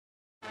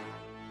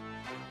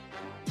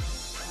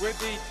With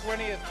the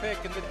 20th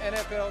pick in the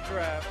NFL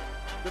Draft,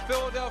 the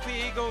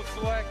Philadelphia Eagles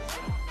select.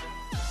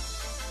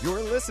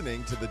 You're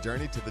listening to the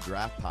Journey to the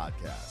Draft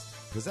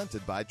podcast,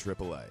 presented by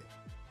AAA.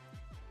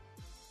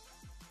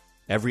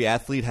 Every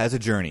athlete has a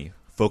journey.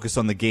 Focus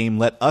on the game.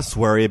 Let us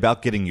worry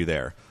about getting you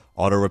there.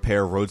 Auto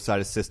repair, roadside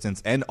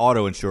assistance, and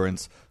auto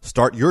insurance.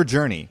 Start your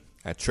journey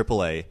at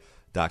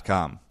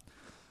AAA.com.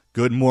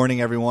 Good morning,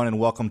 everyone, and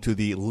welcome to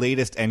the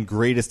latest and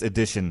greatest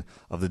edition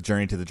of the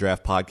Journey to the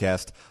Draft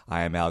podcast.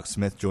 I am Alex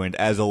Smith, joined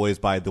as always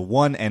by the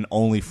one and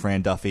only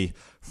Fran Duffy.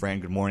 Fran,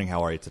 good morning.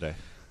 How are you today?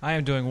 I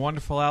am doing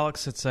wonderful,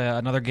 Alex. It's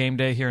another game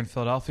day here in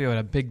Philadelphia. We had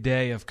a big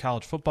day of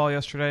college football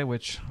yesterday,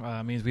 which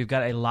means we've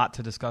got a lot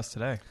to discuss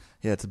today.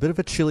 Yeah, it's a bit of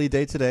a chilly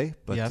day today,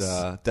 but yes.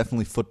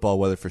 Definitely football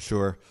weather for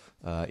sure.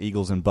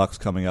 Eagles and Bucks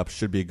coming up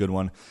should be a good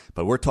one.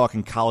 But we're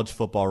talking college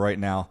football right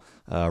now.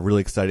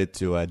 Really excited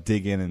to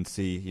dig in and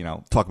see,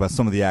 talk about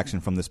some of the action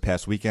from this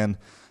past weekend.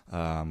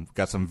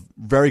 Got some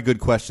very good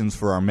questions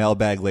for our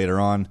mailbag later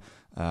on.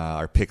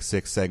 Our Pick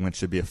 6 segment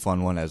should be a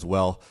fun one as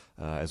well,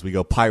 as we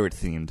go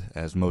pirate-themed,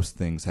 as most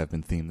things have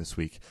been themed this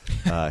week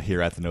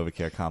here at the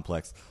NovaCare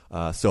Complex.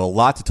 So a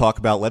lot to talk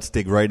about. Let's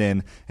dig right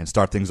in and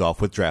start things off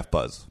with Draft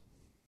Buzz.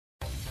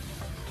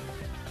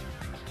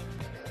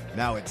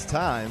 Now it's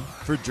time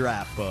for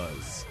Draft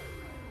Buzz.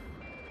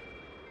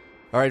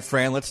 All right,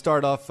 Fran, let's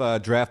start off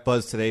Draft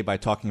Buzz today by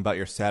talking about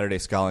your Saturday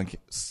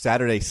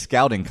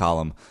scouting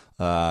column.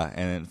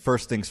 And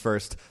first things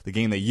first, the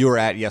game that you were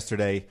at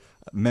yesterday,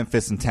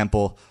 Memphis and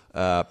Temple.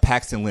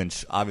 Paxton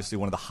Lynch, obviously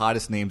one of the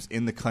hottest names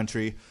in the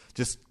country.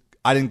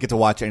 I didn't get to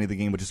watch any of the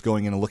game, but just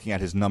going in and looking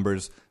at his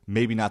numbers,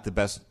 maybe not the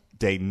best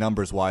day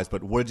numbers-wise,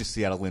 but what did you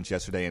see out of Lynch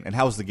yesterday, and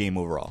how was the game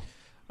overall?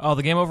 Oh,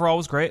 the game overall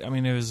was great. I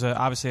mean, it was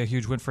obviously a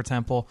huge win for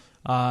Temple.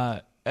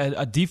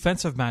 A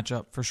defensive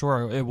matchup, for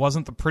sure. It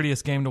wasn't the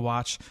prettiest game to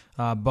watch.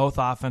 Both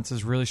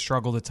offenses really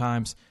struggled at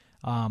times.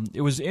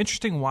 It was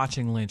interesting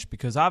watching Lynch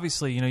because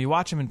obviously, you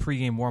watch him in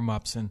pregame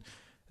warm-ups, and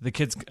the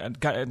kid's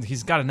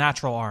he's got a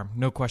natural arm,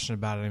 no question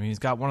about it. I mean, he's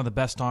got one of the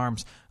best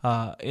arms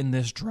in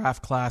this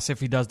draft class if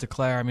he does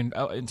declare. I mean,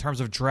 in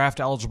terms of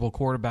draft-eligible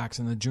quarterbacks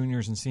in the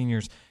juniors and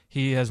seniors,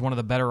 he has one of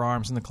the better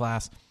arms in the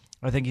class.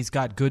 I think he's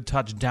got good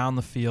touch down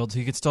the field. So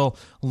he could still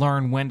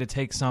learn when to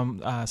take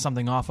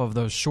something off of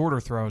those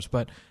shorter throws,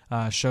 but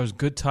shows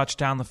good touch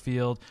down the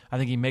field. I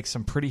think he makes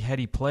some pretty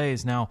heady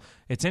plays. Now,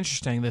 it's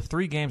interesting. The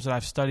 3 games that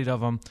I've studied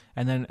of him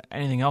and then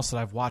anything else that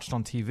I've watched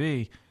on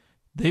TV,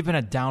 they've been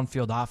a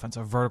downfield offense,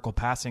 a vertical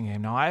passing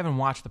game. Now, I haven't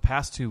watched the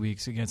past 2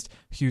 weeks against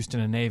Houston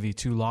and Navy,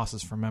 2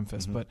 losses for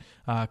Memphis. Mm-hmm.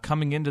 But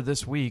coming into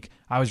this week,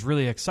 I was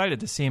really excited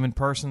to see him in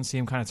person, see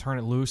him kind of turn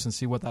it loose and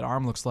see what that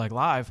arm looks like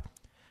live.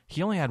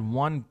 He only had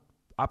one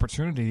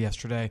opportunity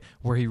yesterday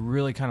where he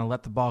really kind of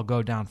let the ball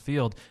go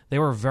downfield. They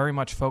were very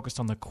much focused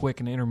on the quick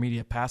and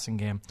intermediate passing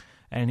game.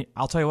 And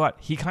I'll tell you what,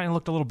 he kind of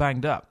looked a little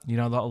banged up.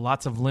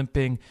 Lots of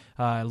limping.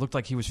 It looked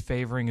like he was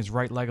favoring his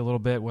right leg a little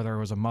bit, whether it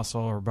was a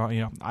muscle or,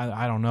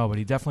 I don't know. But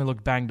he definitely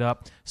looked banged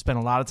up. Spent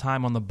a lot of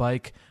time on the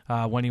bike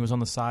when he was on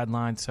the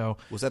sideline. So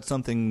was that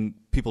something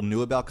people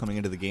knew about coming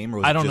into the game, or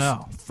was I it don't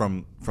just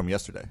know. from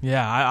yesterday?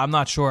 Yeah, I'm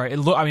not sure.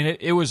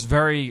 It was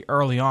very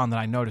early on that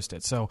I noticed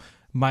it. So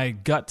my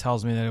gut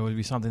tells me that it would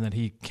be something that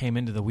he came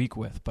into the week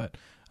with, but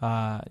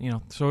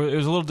so it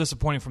was a little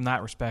disappointing from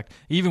that respect.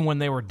 Even when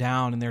they were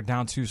down and they're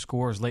down 2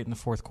 scores late in the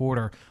fourth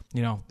quarter,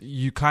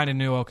 you kind of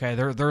knew, okay,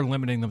 they're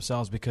limiting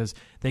themselves because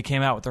they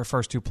came out with their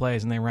first 2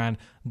 plays and they ran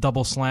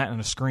double slant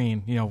and a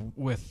screen,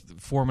 with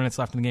 4 minutes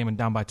left in the game and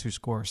down by 2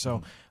 scores.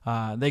 So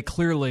they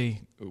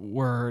clearly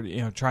were,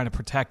 trying to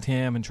protect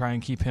him and try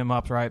and keep him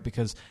upright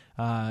because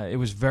it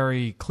was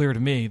very clear to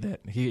me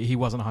that he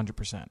wasn't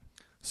 100%.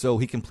 So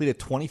he completed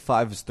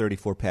 25 of his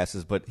 34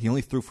 passes, but he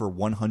only threw for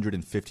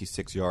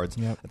 156 yards.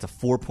 Yep. That's a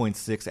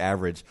 4.6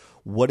 average.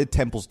 What did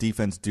Temple's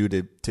defense do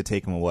to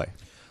take him away?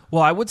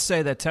 Well, I would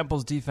say that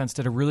Temple's defense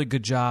did a really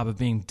good job of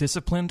being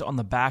disciplined on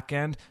the back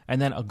end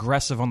and then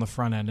aggressive on the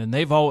front end. And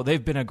they've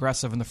been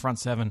aggressive in the front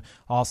 7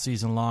 all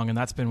season long, and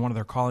that's been one of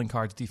their calling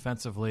cards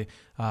defensively.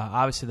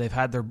 Obviously, they've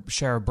had their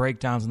share of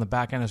breakdowns in the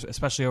back end,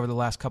 especially over the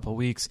last couple of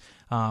weeks.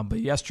 But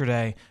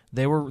yesterday,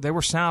 they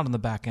were sound in the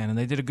back end, and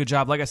they did a good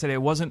job. Like I said,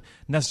 it wasn't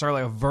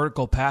necessarily a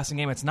vertical passing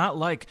game. It's not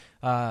like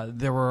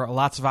there were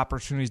lots of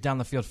opportunities down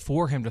the field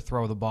for him to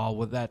throw the ball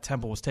with that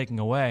Temple was taking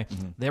away.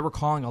 Mm-hmm. They were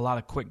calling a lot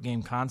of quick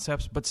game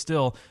concepts, but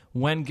still,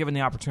 when given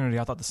the opportunity,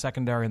 I thought the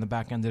secondary and the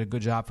back end did a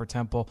good job for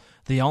Temple.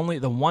 The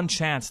one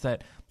chance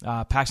that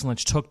Paxton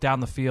Lynch took down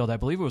the field, I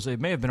believe it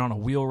may have been on a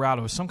wheel route.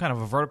 It was some kind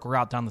of a vertical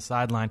route down the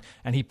sideline,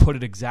 and he put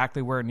it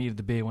exactly where it needed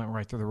to be. It went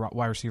right through the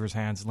wide receiver's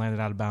hands and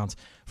landed out of bounds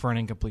for an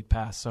incomplete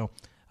pass. So,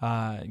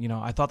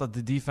 I thought that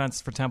the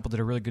defense for Temple did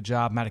a really good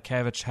job.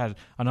 Matakevich had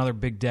another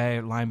big day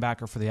at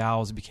linebacker for the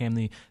Owls. He became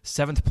the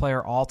 7th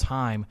player all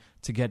time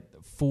to get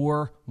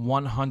 4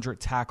 100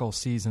 tackle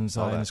seasons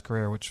in his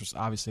career, which was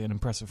obviously an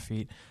impressive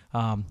feat.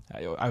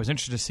 I was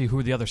interested to see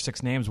who the other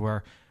 6 names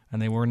were,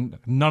 and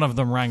none of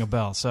them rang a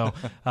bell. So,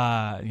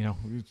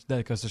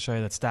 that goes to show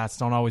you that stats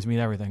don't always mean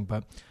everything.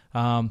 But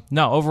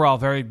no, overall,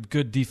 very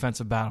good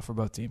defensive battle for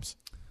both teams.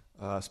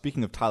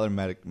 Speaking of Tyler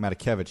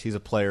Matakevich, he's a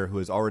player who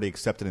has already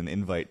accepted an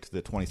invite to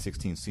the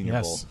 2016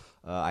 Senior Bowl.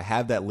 I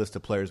have that list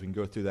of players. We can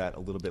go through that a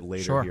little bit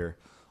later here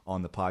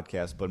on the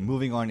podcast. But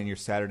moving on in your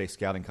Saturday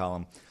scouting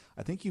column,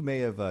 I think you may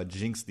have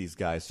jinxed these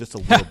guys just a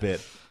little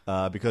bit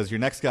because your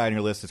next guy on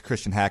your list is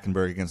Christian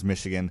Hackenberg against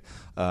Michigan.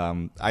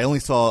 I only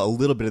saw a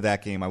little bit of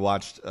that game. I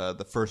watched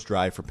the first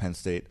drive for Penn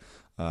State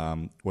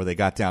where they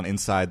got down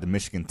inside the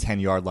Michigan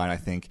 10-yard line, I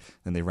think,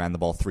 and they ran the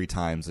ball 3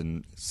 times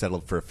and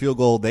settled for a field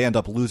goal. They end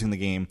up losing the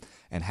game,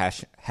 and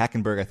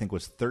Hackenberg, I think,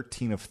 was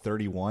 13 of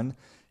 31.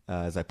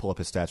 As I pull up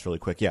his stats really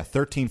quick.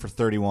 13 for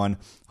 31,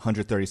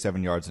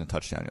 137 yards and a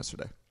touchdown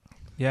yesterday.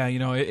 Yeah,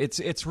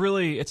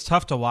 it's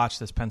tough to watch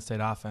this Penn State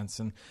offense,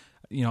 and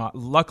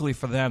luckily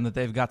for them that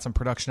they've got some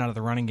production out of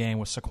the running game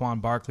with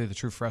Saquon Barkley, the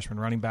true freshman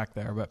running back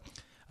there. But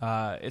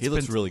he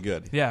looks really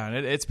good. Yeah,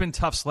 and it's been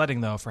tough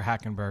sledding though for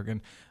Hackenberg,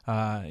 and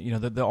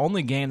the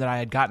only game that I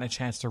had gotten a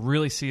chance to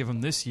really see of him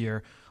this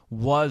year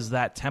was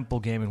that Temple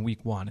game in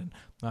Week 1,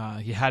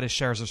 and he had his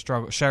share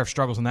of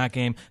struggles in that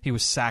game. He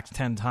was sacked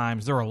 10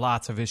 times. There were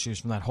lots of issues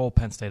from that whole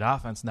Penn State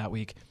offense in that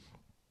week.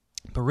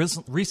 But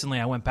recently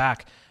I went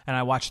back and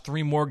I watched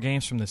 3 more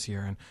games from this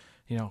year, and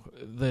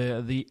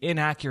the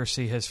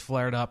inaccuracy has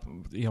flared up,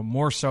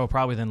 more so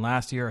probably than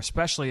last year,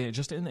 especially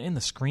just in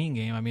the screen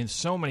game. I mean,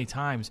 so many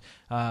times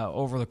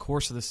over the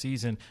course of the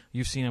season,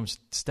 you've seen him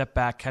step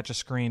back, catch a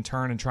screen,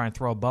 turn and try and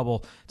throw a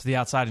bubble to the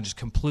outside and just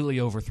completely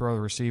overthrow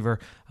the receiver.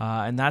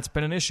 And that's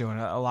been an issue. And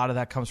a lot of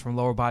that comes from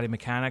lower body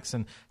mechanics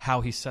and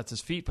how he sets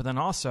his feet, but then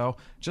also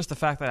just the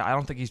fact that I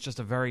don't think he's just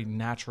a very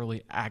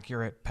naturally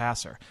accurate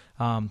passer.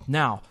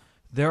 Now,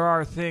 there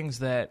are things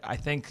that I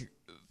think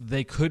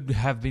they could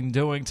have been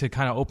doing to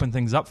kind of open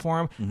things up for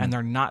him, and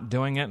they're not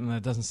doing it. And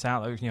it doesn't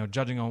sound like,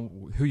 judging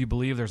on who you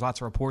believe, there's lots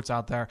of reports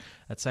out there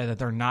that say that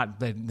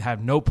they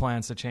have no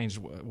plans to change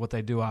what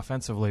they do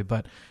offensively.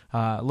 But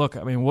look,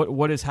 I mean,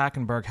 what is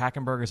Hackenberg?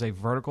 Hackenberg is a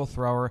vertical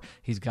thrower.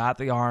 He's got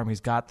the arm. He's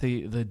got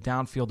the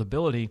downfield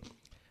ability.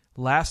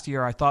 Last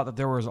year, I thought that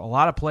there was a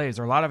lot of plays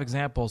or a lot of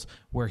examples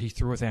where he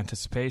threw with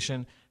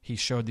anticipation. He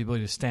showed the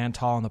ability to stand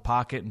tall in the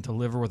pocket and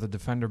deliver with a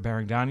defender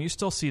bearing down. You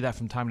still see that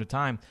from time to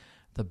time.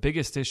 The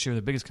biggest issue,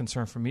 the biggest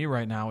concern for me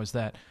right now is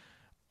that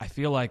I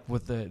feel like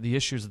with the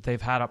issues that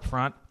they've had up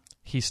front,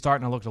 he's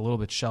starting to look a little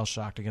bit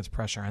shell-shocked against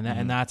pressure,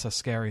 and that's a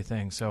scary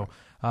thing. So,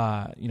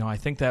 I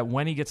think that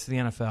when he gets to the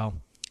NFL,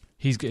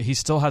 he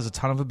still has a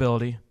ton of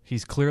ability.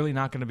 He's clearly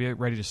not going to be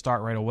ready to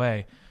start right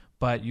away,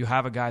 but you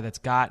have a guy that's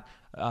got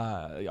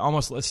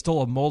almost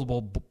still a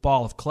moldable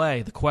ball of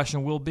clay. The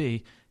question will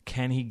be,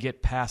 can he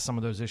get past some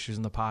of those issues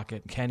in the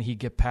pocket? Can he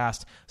get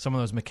past some of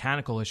those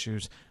mechanical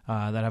issues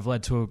that have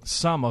led to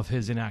some of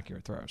his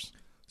inaccurate throws?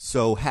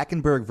 So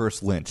Hackenberg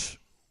versus Lynch,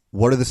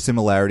 what are the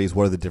similarities?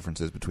 What are the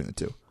differences between the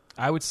two?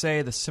 I would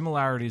say the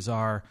similarities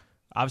are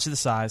obviously the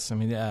size. I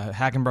mean,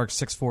 Hackenberg's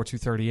 6'4",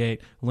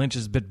 238. Lynch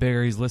is a bit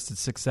bigger. He's listed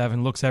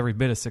 6'7", looks every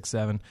bit of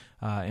 6'7"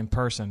 in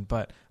person.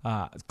 But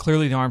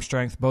clearly the arm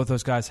strength, both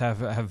those guys have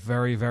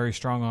very, very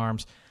strong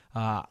arms.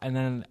 And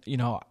then,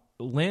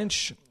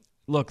 Lynch...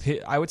 Look,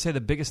 I would say the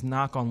biggest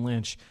knock on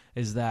Lynch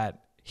is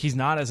that he's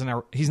not as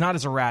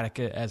erratic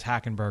as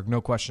Hackenberg,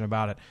 no question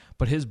about it.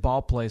 But his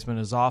ball placement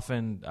is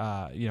often,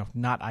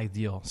 not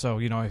ideal. So,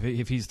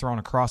 if he's throwing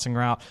a crossing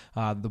route,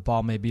 the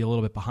ball may be a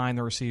little bit behind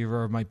the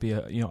receiver, might be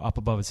up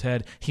above his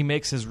head. He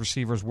makes his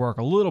receivers work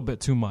a little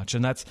bit too much,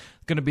 and that's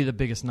going to be the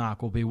biggest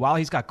knock. Will be while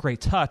he's got great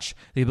touch,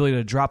 the ability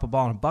to drop a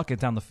ball in a bucket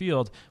down the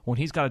field. When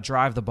he's got to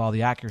drive the ball,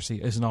 the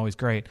accuracy isn't always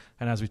great.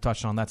 And as we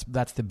touched on,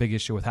 that's the big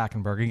issue with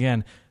Hackenberg.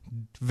 Again,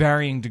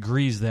 varying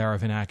degrees there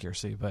of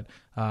inaccuracy, but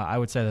I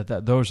would say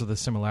that those are the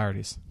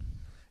similarities.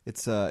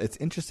 It's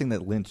interesting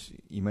that Lynch,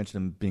 you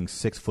mentioned him being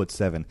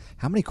 6'7".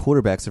 How many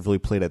quarterbacks have really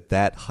played at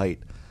that height?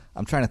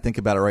 I'm trying to think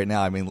about it right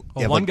now. I mean,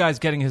 one guy's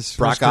getting his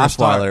Brock first Osweiler.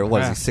 start.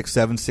 What is he,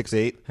 6'7",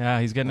 6'8"?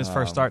 Yeah, he's getting his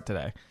first start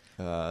today.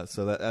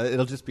 So that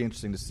it'll just be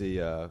interesting to see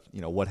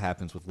what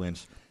happens with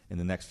Lynch in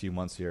the next few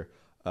months here.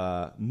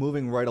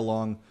 Moving right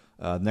along,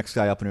 next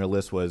guy up on your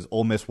list was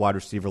Ole Miss wide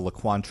receiver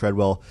Laquan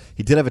Treadwell.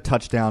 He did have a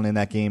touchdown in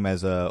that game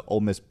as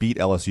Ole Miss beat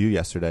LSU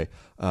yesterday.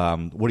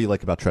 What do you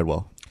like about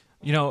Treadwell?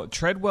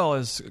 Treadwell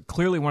is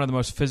clearly one of the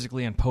most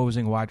physically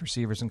imposing wide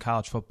receivers in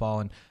college football,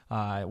 and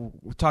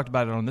we talked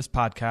about it on this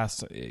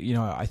podcast.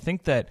 I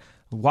think that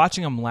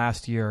watching him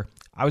last year,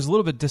 I was a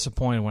little bit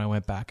disappointed when I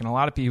went back, and a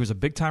lot of people, he was a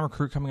big-time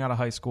recruit coming out of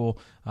high school,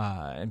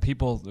 and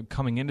people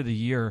coming into the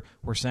year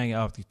were saying,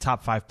 oh, the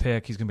top 5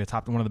 pick, he's going to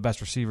be one of the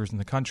best receivers in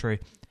the country.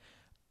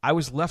 I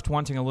was left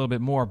wanting a little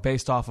bit more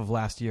based off of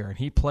last year, and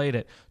he played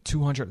at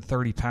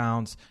 230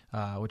 pounds,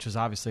 which is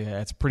obviously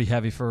it's pretty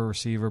heavy for a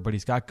receiver, but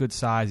he's got good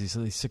size. He's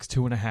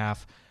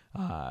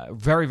 6'2.5",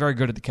 very, very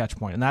good at the catch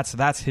point, and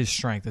that's his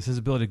strength. It's his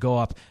ability to go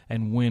up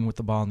and win with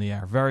the ball in the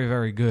air. Very,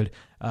 very good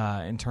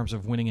in terms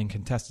of winning in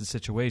contested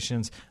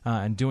situations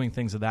and doing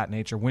things of that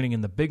nature, winning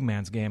in the big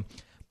man's game.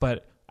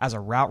 But as a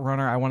route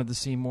runner, I wanted to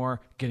see more.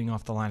 Getting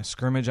off the line of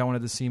scrimmage, I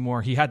wanted to see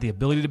more. He had the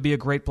ability to be a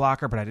great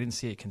blocker, but I didn't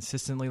see it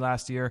consistently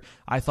last year.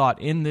 I thought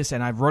in this,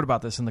 and I wrote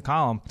about this in the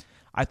column,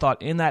 I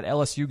thought in that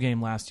LSU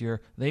game last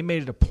year, they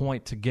made it a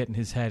point to get in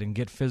his head and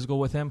get physical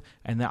with him.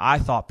 And I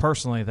thought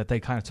personally that they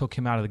kind of took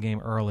him out of the game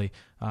early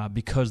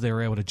because they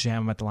were able to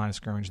jam him at the line of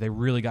scrimmage. They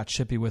really got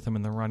chippy with him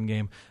in the run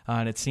game.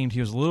 And it seemed he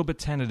was a little bit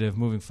tentative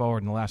moving forward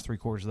in the last 3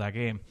 quarters of that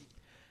game.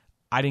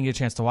 I didn't get a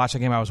chance to watch the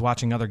game. I was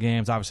watching other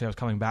games. Obviously, I was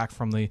coming back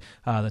from the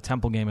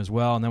Temple game as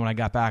well. And then when I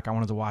got back, I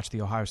wanted to watch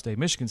the Ohio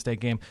State-Michigan State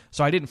game.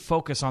 So I didn't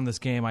focus on this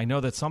game. I know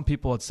that some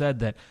people had said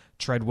that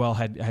Treadwell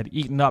had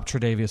eaten up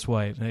Tre'Davious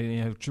White.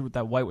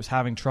 That White was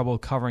having trouble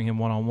covering him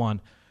one-on-one.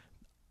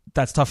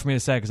 That's tough for me to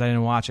say because I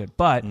didn't watch it.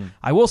 But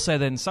I will say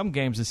that in some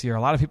games this year,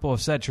 a lot of people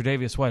have said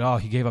Tre'Davious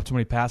White, he gave up too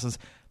many passes.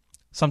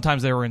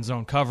 Sometimes they were in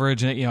zone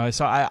coverage. And,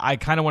 so I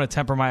kind of want to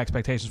temper my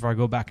expectations before I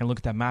go back and look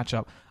at that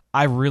matchup.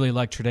 I really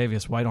like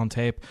Tre'Davious White on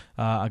tape,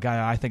 a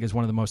guy I think is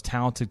one of the most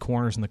talented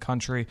corners in the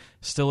country,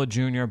 still a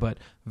junior, but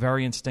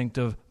very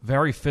instinctive,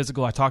 very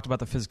physical. I talked about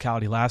the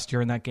physicality last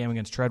year in that game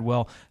against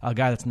Treadwell, a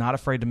guy that's not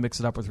afraid to mix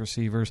it up with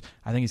receivers.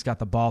 I think he's got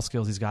the ball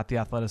skills. He's got the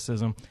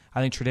athleticism.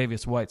 I think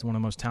Tre'Davious White's one of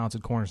the most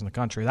talented corners in the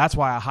country. That's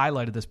why I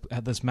highlighted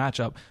this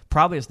matchup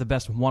probably as the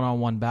best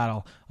one-on-one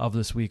battle of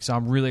this week, so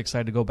I'm really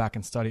excited to go back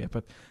and study it.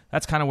 But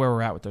that's kind of where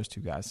we're at with those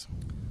two guys.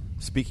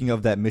 Speaking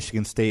of that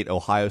Michigan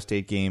State-Ohio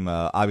State game,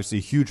 obviously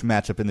a huge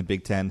matchup in the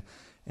Big Ten,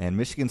 and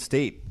Michigan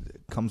State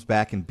comes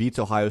back and beats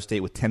Ohio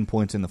State with 10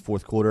 points in the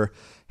fourth quarter,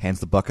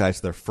 hands the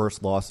Buckeyes their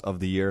first loss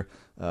of the year,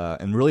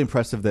 and really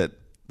impressive that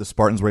the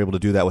Spartans were able to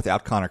do that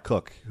without Connor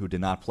Cook, who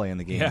did not play in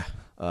the game.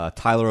 Yeah.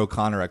 Tyler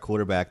O'Connor at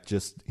quarterback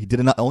he did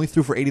enough, only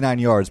threw for 89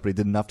 yards, but he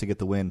did enough to get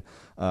the win.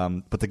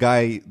 But the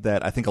guy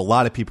that I think a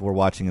lot of people were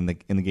watching in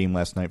the game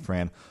last night,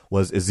 Fran,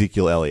 was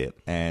Ezekiel Elliott,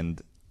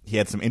 and he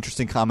had some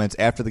interesting comments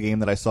after the game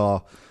that I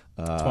saw.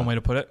 That's one way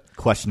to put it.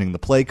 Questioning the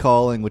play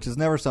calling, which is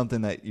never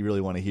something that you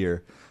really want to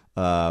hear.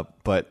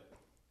 But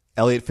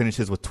Elliott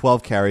finishes with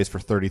 12 carries for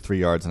 33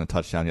 yards and a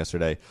touchdown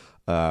yesterday.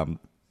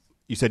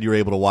 You said you were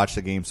able to watch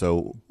the game,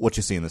 so what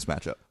you see in this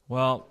matchup?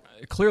 Well,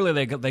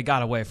 clearly they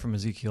got away from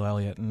Ezekiel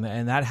Elliott,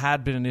 and that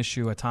had been an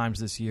issue at times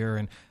this year,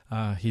 and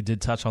he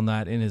did touch on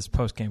that in his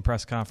post-game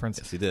press conference.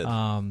 Yes, he did.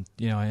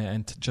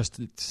 And just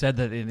said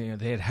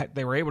that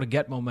they were able to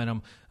get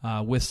momentum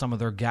with some of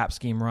their gap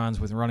scheme runs,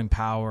 with running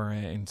power,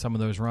 and some of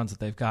those runs that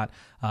they've got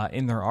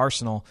in their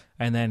arsenal.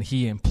 And then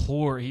he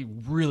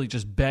really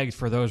just begged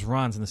for those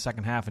runs in the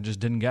second half and just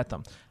didn't get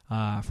them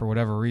for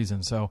whatever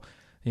reason. So,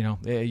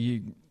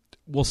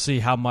 we'll see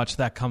how much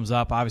that comes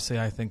up. Obviously,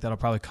 I think that'll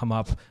probably come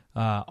up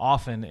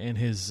often in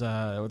his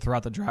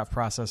throughout the draft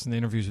process and the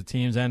interviews with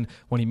teams and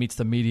when he meets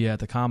the media at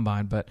the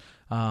combine. But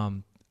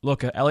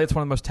look, Elliott's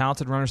one of the most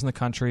talented runners in the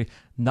country.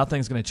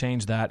 Nothing's going to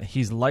change that.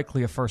 He's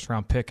likely a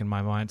first-round pick in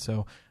my mind,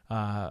 so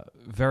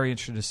very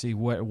interested to see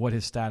what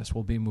his status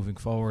will be moving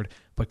forward.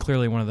 But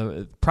clearly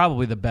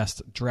probably the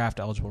best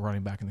draft-eligible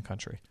running back in the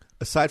country.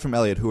 Aside from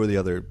Elliott, who are the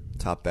other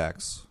top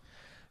backs?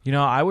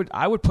 I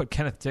would put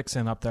Kenneth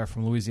Dixon up there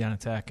from Louisiana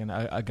Tech, and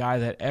a guy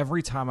that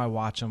every time I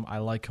watch him, I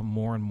like him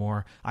more and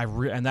more.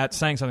 And that's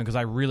saying something because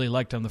I really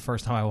liked him the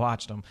first time I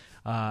watched him.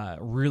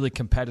 Really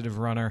competitive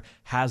runner,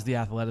 has the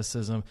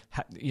athleticism.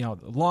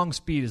 Long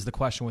speed is the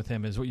question with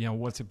him.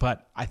 What's it?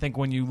 But I think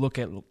when you look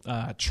at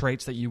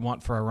traits that you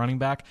want for a running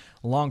back,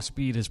 long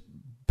speed is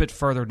bit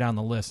further down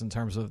the list in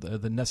terms of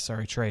the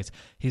necessary traits.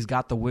 He's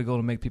got the wiggle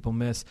to make people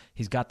miss.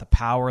 He's got the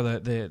power,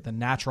 the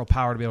natural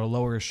power to be able to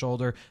lower his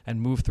shoulder and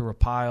move through a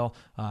pile.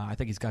 I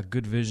think he's got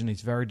good vision.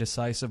 He's very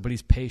decisive, but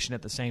he's patient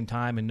at the same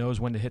time and knows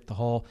when to hit the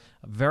hole.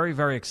 Very,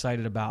 very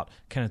excited about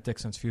Kenneth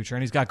Dixon's future.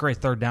 And he's got great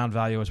third down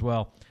value as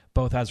well,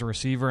 both as a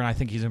receiver, and I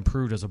think he's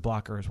improved as a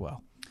blocker as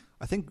well.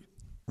 I think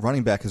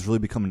running back has really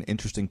become an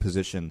interesting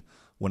position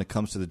when it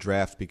comes to the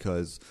draft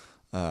because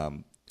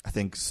I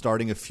think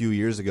starting a few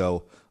years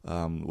ago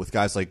with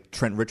guys like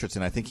Trent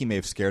Richardson, I think he may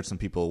have scared some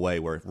people away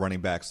where running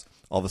backs,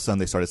 all of a sudden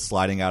they started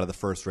sliding out of the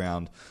first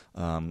round.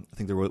 I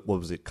think there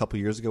was a couple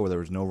years ago where there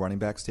was no running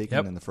backs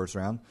taken in the first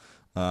round.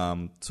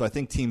 So I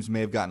think teams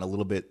may have gotten a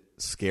little bit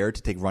scared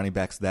to take running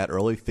backs that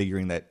early,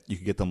 figuring that you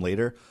could get them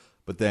later.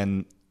 But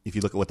then if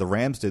you look at what the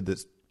Rams did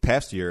this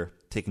past year,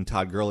 taking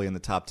Todd Gurley in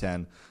the top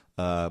 10,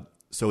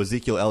 so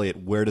Ezekiel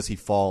Elliott, where does he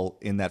fall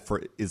in that?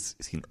 Is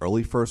he an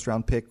early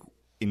first-round pick?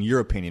 In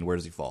your opinion, where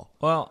does he fall?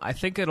 Well, I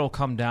think it'll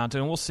come down to,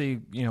 and we'll see,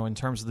 in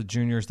terms of the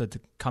juniors that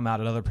come out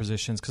at other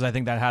positions, because I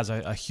think that has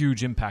a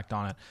huge impact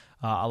on it.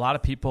 A lot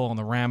of people on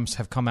the Rams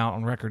have come out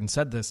on record and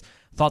said this,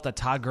 thought that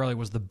Todd Gurley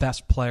was the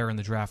best player in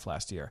the draft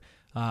last year.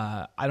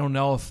 I don't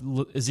know if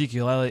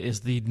Ezekiel Elliott is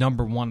the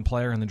number one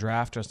player in the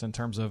draft, just in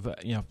terms of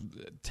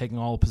taking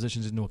all the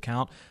positions into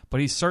account. But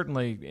he's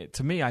certainly,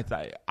 to me,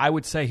 I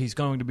would say he's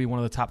going to be one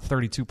of the top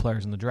 32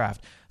 players in the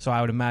draft. So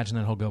I would imagine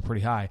that he'll go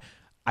pretty high.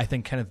 I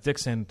think Kenneth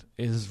Dixon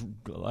is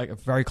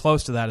very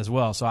close to that as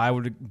well. So I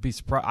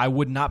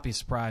would not be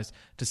surprised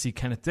to see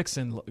Kenneth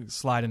Dixon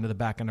slide into the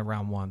back end of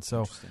round one.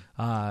 So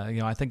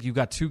I think you've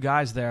got two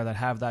guys there that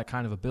have that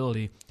kind of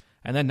ability.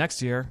 And then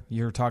next year,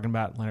 you're talking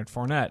about Leonard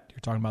Fournette. You're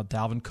talking about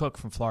Dalvin Cook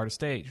from Florida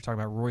State. You're talking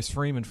about Royce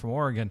Freeman from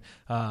Oregon.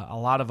 A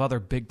lot of other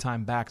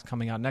big-time backs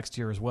coming out next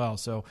year as well.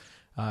 So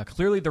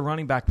clearly the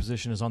running back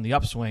position is on the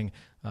upswing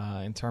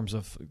in terms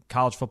of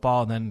college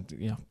football, and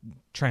then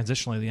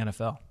transitionally the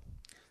NFL.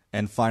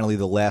 And finally,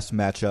 the last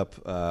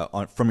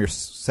matchup from your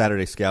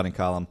Saturday scouting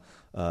column,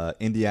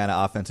 Indiana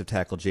offensive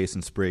tackle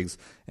Jason Spriggs,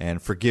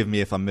 and forgive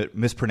me if I'm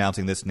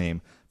mispronouncing this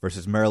name,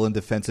 versus Maryland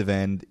defensive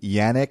end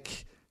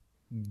Yannick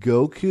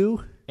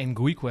Ngakoue.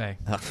 Ngakoue.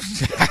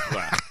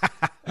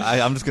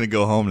 I'm just going to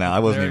go home now. I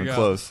wasn't even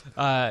close.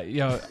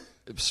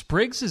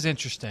 Spriggs is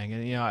interesting,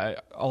 and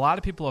a lot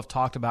of people have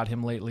talked about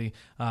him lately.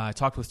 I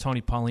talked with Tony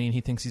Pauline.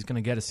 He thinks he's going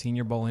to get a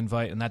Senior Bowl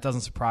invite, and that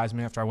doesn't surprise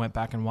me after I went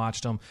back and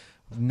watched him.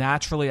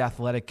 Naturally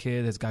athletic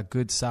kid, has got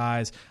good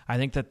size. I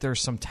think that there's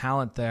some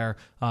talent there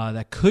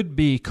that could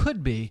be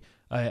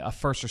a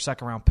first or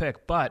second round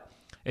pick, but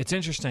it's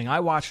interesting.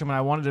 I watched him, and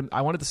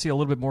I wanted to see a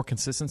little bit more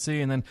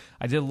consistency, and then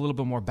I did a little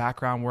bit more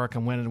background work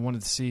and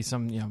wanted to see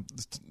some,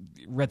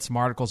 read some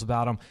articles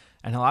about him.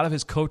 And a lot of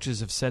his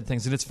coaches have said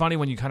things, and it's funny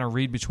when you kind of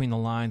read between the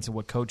lines of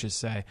what coaches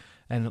say.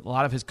 And a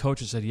lot of his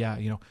coaches said,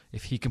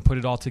 if he can put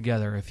it all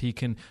together, if he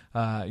can,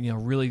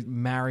 really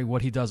marry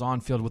what he does on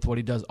field with what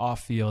he does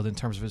off field in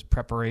terms of his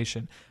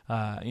preparation,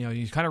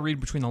 you kind of read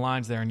between the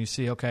lines there, and you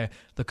see, okay,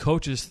 the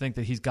coaches think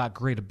that he's got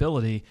great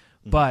ability,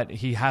 but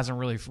he hasn't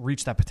really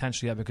reached that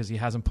potential yet because he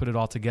hasn't put it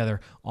all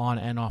together on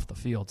and off the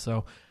field.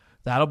 So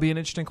that'll be an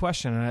interesting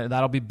question, and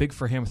that'll be big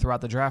for him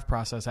throughout the draft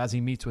process as he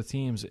meets with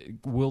teams.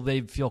 Will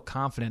they feel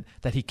confident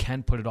that he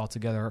can put it all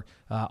together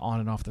on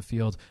and off the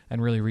field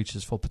and really reach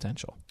his full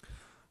potential?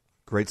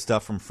 Great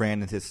stuff from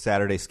Fran and his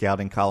Saturday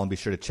scouting column. Be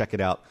sure to check it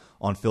out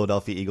on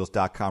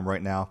PhiladelphiaEagles.com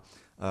right now.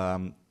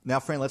 Now,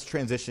 Fran, let's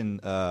transition.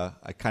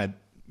 I kind of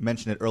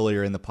mentioned it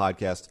earlier in the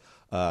podcast,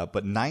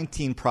 but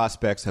 19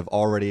 prospects have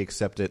already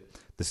accepted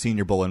the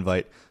Senior Bowl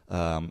invite.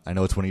 I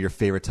know it's one of your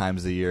favorite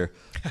times of the year,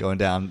 going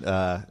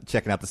down,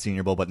 checking out the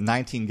Senior Bowl, but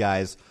 19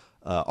 guys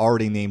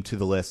already named to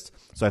the list.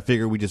 So I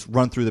figure we just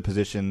run through the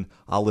position.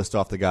 I'll list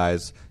off the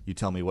guys. You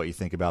tell me what you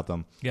think about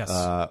them. Yes.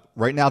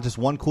 Right now, just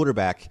one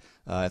quarterback.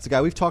 It's a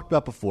guy we've talked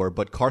about before,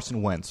 but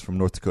Carson Wentz from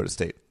North Dakota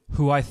State.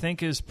 Who I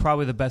think is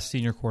probably the best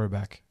senior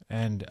quarterback,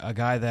 and a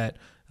guy that,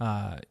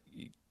 I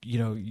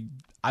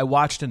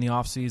watched in the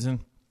offseason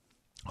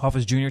off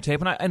his junior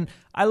tape, and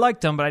I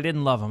liked him, but I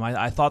didn't love him.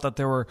 I thought that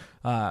there were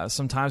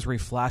some times where he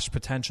flashed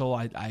potential.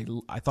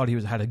 I thought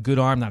he had a good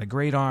arm, not a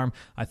great arm.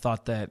 I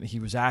thought that he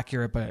was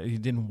accurate, but he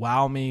didn't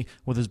wow me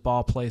with his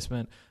ball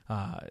placement.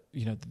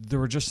 There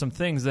were just some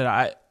things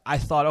that I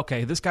thought,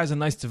 okay, this guy's a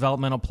nice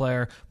developmental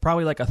player,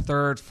 probably like a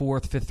 3rd,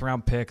 4th, 5th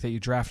round pick that you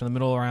draft in the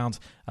middle of rounds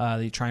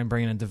that you try and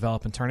bring in and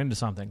develop and turn into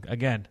something.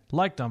 Again,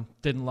 liked him,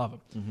 didn't love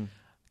him. Mm-hmm.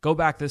 Go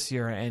back this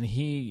year, and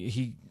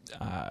he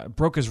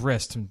broke his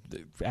wrist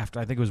after,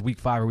 I think it was week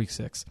 5 or week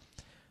 6.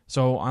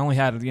 So I only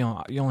had, you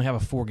only have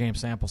a 4-game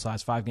sample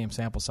size, 5-game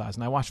sample size,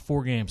 and I watched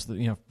 4 games,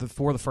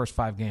 for the first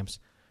 5 games,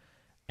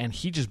 and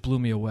he just blew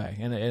me away.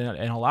 And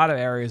in a lot of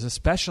areas,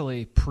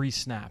 especially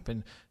pre-snap,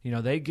 and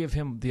they give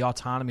him the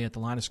autonomy at the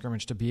line of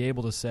scrimmage to be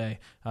able to say,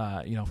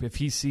 if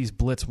he sees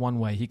blitz one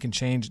way, he can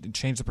change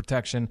the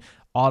protection,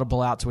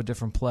 audible out to a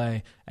different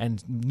play,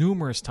 and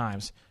numerous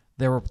times.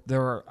 There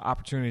were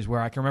opportunities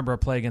where I can remember a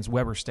play against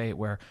Weber State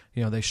where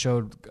they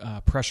showed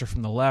pressure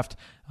from the left,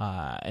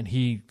 and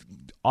he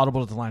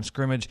audibled at the line of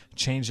scrimmage,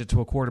 changed it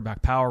to a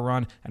quarterback power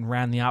run, and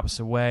ran the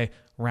opposite way,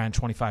 ran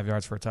 25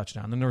 yards for a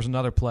touchdown. Then there was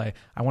another play,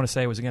 I want to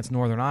say it was against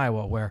Northern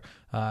Iowa, where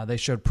they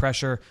showed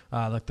pressure,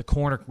 like the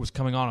corner was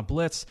coming on a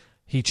blitz.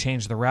 He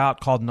changed the route,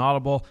 called an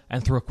audible,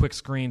 and threw a quick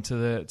screen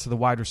to the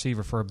wide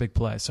receiver for a big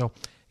play. So,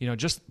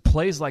 just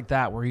plays like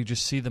that where you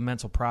just see the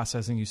mental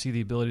processing, you see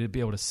the ability to be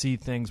able to see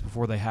things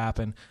before they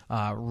happen.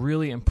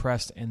 Really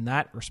impressed in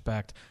that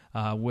respect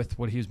with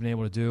what he's been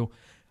able to do.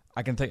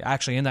 I can think,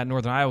 actually, in that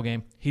Northern Iowa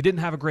game, he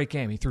didn't have a great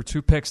game. He threw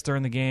 2 picks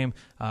during the game,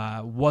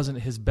 wasn't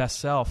his best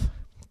self.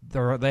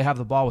 They have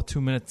the ball with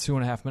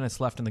 2.5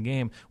 minutes left in the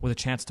game with a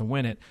chance to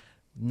win it.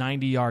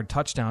 90-yard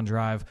touchdown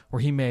drive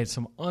where he made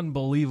some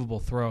unbelievable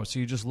throws. So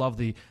you just love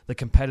the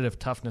competitive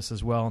toughness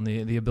as well and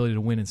the ability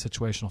to win in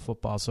situational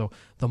football. So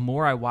the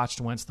more I watched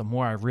Wentz, the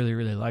more I really,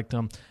 really liked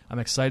him. I'm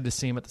excited to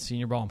see him at the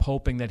Senior Bowl. I'm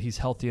hoping that he's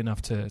healthy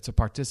enough to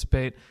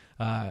participate.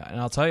 And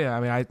I'll tell you,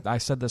 I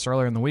said this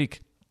earlier in the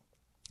week,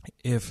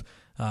 if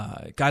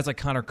guys like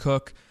Connor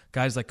Cook,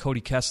 guys like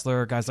Cody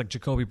Kessler, guys like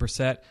Jacoby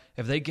Brissett,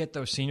 if they get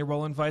those Senior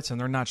Bowl invites and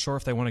they're not sure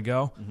if they want to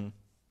go,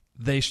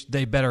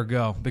 they better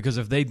go, because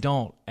if they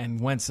don't, and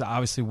Wentz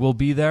obviously will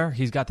be there,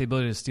 he's got the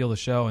ability to steal the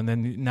show. And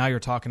then now you're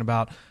talking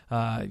about,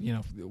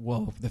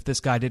 if this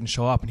guy didn't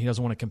show up and he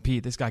doesn't want to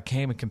compete, this guy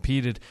came and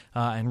competed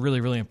and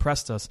really, really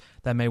impressed us,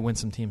 that may win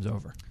some teams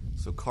over.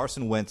 So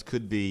Carson Wentz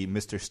could be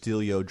Mr.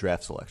 Steelio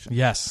draft selection.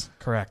 Yes,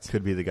 correct.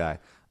 Could be the guy.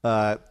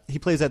 He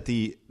plays at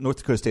the North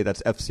Dakota State,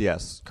 that's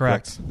FCS.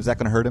 Correct. Is that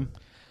going to hurt him?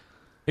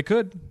 It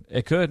could.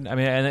 I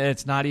mean, and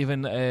it's not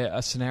even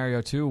a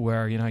scenario, too,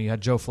 where, you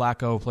had Joe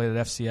Flacco played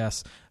at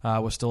FCS,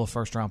 was still a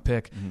first-round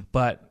pick,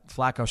 but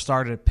Flacco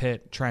started at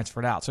Pitt,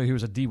 transferred out, so he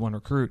was a D1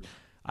 recruit.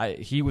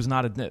 he was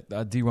not a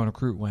D1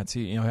 recruit, Wentz.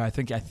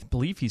 I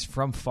believe he's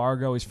from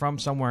Fargo. He's from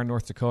somewhere in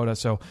North Dakota.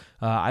 So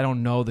I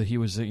don't know that he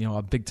was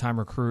a big time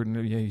recruit,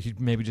 and he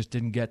maybe just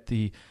didn't get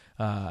the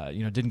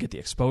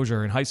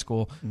exposure in high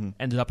school. Mm-hmm.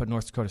 Ended up at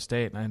North Dakota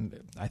State, and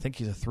I think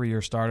he's a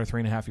 3-year starter,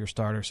 3.5-year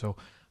starter. So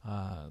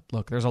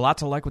look, there's a lot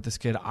to like with this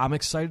kid. I'm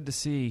excited to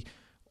see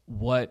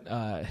what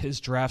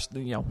his drafts,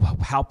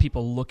 how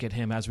people look at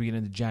him as we get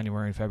into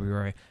January and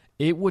February.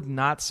 It would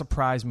not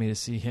surprise me to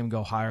see him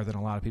go higher than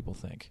a lot of people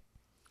think.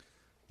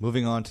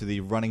 Moving on to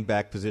the running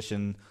back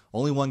position,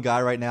 only one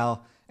guy right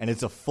now, and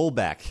it's a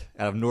fullback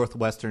out of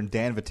Northwestern,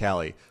 Dan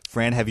Vitale.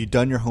 Fran, have you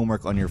done your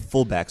homework on your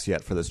fullbacks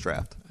yet for this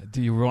draft?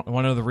 Do you want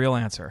to know the real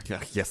answer?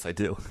 Yeah, yes, I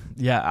do.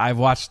 Yeah, I've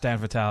watched Dan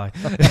Vitale.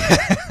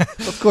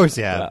 Of course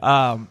you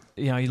have.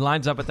 He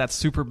lines up at that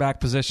super back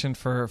position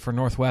for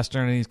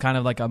Northwestern, and he's kind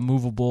of like a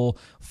movable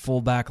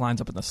fullback, lines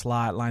up in the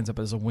slot, lines up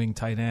as a wing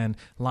tight end,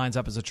 lines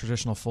up as a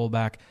traditional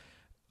fullback.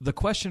 The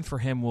question for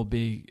him will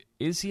be,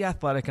 is he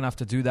athletic enough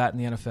to do that in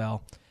the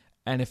NFL?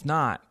 And if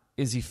not,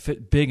 is he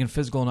big and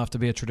physical enough to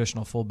be a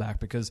traditional fullback?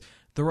 Because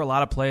there were a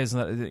lot of plays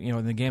that,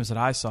 in the games that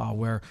I saw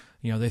where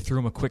they threw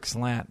him a quick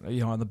slant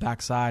on the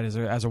backside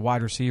as a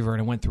wide receiver,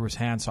 and it went through his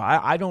hands. So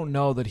I don't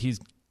know that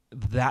he's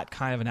that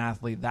kind of an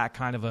athlete, that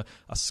kind of a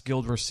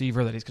skilled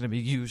receiver that he's going to be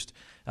used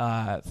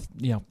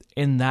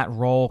in that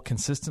role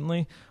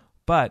consistently.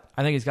 But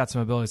I think he's got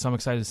some ability, so I'm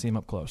excited to see him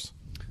up close.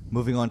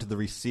 Moving on to the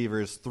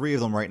receivers, 3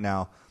 of them right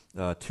now,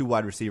 2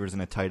 wide receivers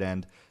and a tight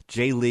end.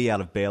 Jay Lee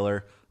out of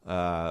Baylor,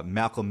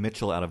 Malcolm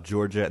Mitchell out of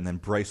Georgia, and then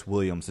Bryce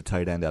Williams, the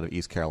tight end out of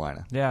East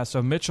Carolina. Yeah,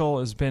 so Mitchell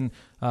has been,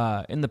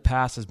 in the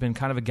past, has been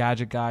kind of a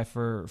gadget guy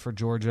for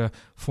Georgia,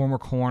 former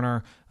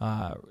corner,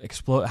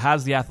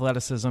 has the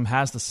athleticism,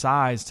 has the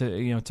size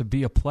to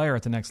be a player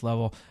at the next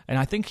level, and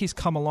I think he's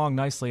come along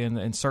nicely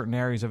in certain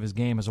areas of his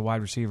game as a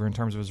wide receiver in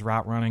terms of his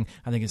route running.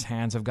 I think his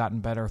hands have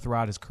gotten better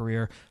throughout his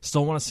career.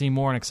 Still want to see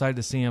more and excited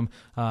to see him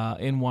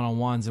in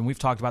one-on-ones, and we've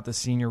talked about the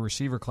senior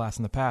receiver class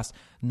in the past.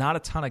 Not a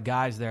ton of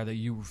guys there that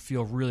you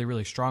feel really,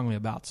 really strongly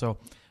about, so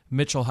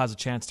Mitchell has a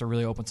chance to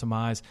really open some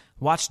eyes.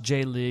 Watch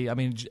Jay Lee. I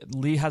mean,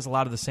 Lee has a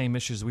lot of the same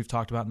issues we've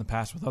talked about in the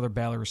past with other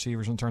Baylor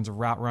receivers in terms of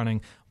route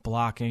running,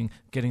 blocking,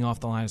 getting off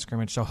the line of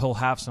scrimmage. So he'll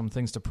have some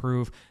things to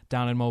prove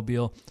down in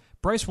Mobile.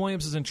 Bryce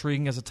Williams is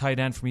intriguing as a tight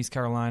end from East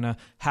Carolina,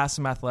 has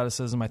some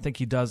athleticism. I think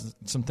he does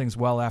some things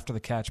well after the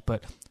catch,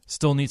 but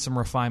still needs some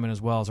refinement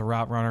as well as a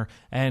route runner.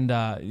 And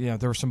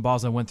there were some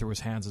balls that went through his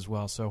hands as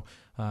well. So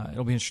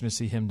it'll be interesting to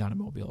see him down in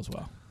Mobile as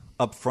well.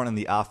 Up front in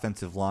the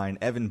offensive line,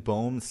 Evan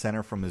Boehm,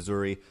 center from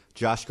Missouri,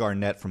 Josh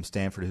Garnett from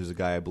Stanford, who's a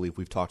guy I believe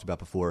we've talked about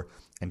before,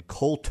 and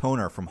Cole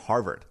Toner from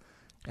Harvard.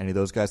 Any of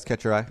those guys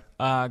catch your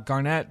eye?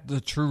 Garnett,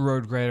 the true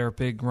road grader,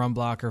 big run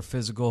blocker,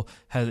 physical.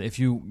 If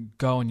you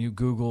go and you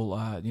Google,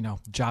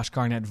 Josh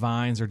Garnett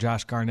vines or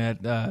Josh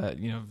Garnett,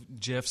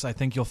 GIFs, I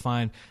think you'll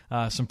find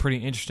some pretty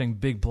interesting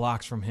big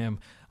blocks from him.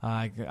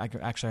 I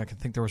can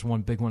think there was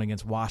one big one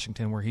against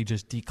Washington where he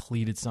just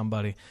decleated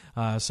somebody.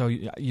 So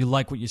you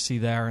like what you see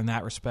there in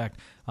that respect.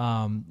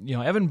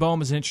 Evan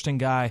Boehm is an interesting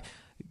guy.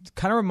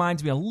 Kind of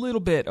reminds me a little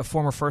bit of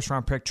former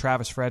first-round pick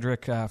Travis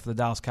Frederick for the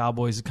Dallas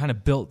Cowboys. He kind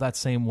of built that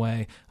same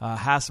way,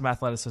 has some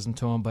athleticism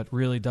to him, but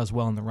really does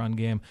well in the run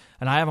game.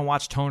 And I haven't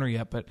watched Toner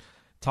yet, but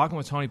talking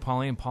with Tony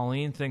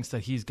Pauline thinks that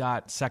he's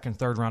got second,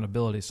 third-round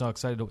ability, so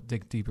excited to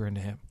dig deeper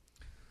into him.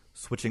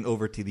 Switching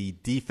over to the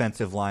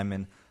defensive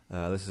lineman,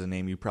 this is a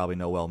name you probably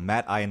know well,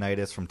 Matt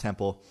Ioannidis from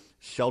Temple,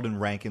 Sheldon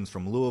Rankins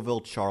from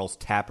Louisville, Charles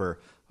Tapper,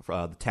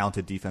 the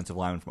talented defensive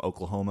lineman from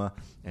Oklahoma,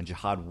 and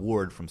Jihad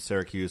Ward from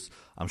Syracuse.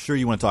 I'm sure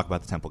you want to talk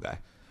about the Temple guy.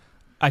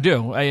 I do.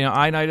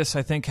 Ioannidis,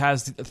 I think,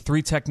 has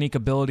 3 technique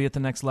ability at the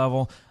next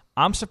level.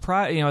 I'm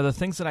surprised. The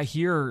things that I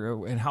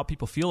hear and how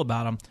people feel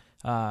about him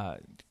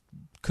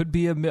could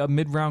be a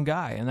mid-round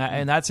guy,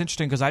 and that's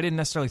interesting because I didn't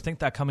necessarily think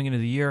that coming into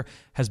the year.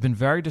 Has been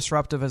very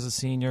disruptive as a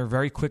senior,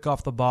 very quick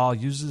off the ball,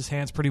 uses his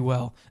hands pretty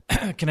well,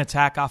 can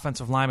attack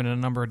offensive linemen in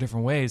a number of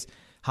different ways.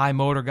 High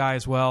motor guy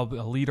as well,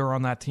 a leader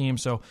on that team.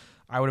 So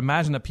I would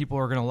imagine that people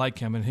are going to like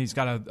him, and he's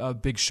got a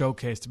big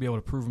showcase to be able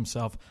to prove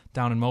himself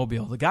down in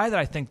Mobile. The guy that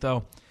I think,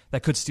 though,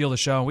 that could steal the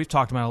show, and we've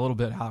talked about it a little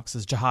bit, Alex,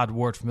 is Jihad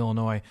Ward from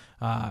Illinois.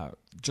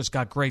 Just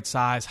got great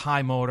size,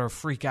 high motor,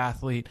 freak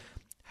athlete.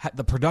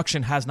 The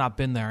production has not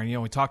been there.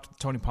 And, we talked to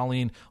Tony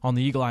Pauline on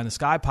the Eagle Eye in the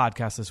Sky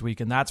podcast this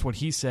week, and that's what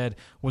he said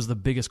was the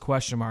biggest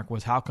question mark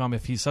was how come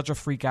if he's such a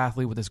freak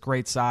athlete with this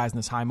great size and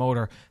this high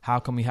motor, how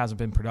come he hasn't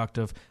been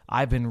productive?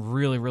 I've been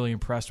really, really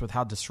impressed with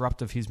how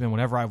disruptive he's been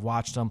whenever I've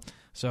watched him.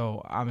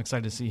 So I'm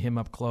excited to see him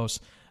up close.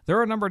 There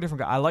are a number of different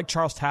guys. I like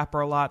Charles Tapper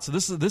a lot. So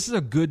this is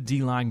a good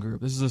D-line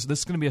group. This is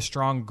going to be a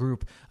strong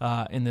group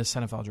in this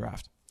NFL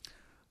draft.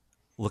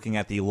 Looking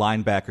at the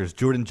linebackers,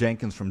 Jordan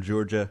Jenkins from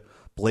Georgia,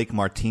 Blake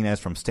Martinez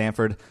from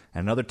Stanford,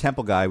 and another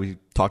Temple guy, we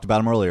talked about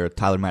him earlier,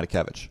 Tyler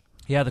Matakevich.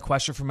 Yeah, the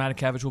question for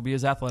Matakevich will be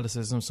his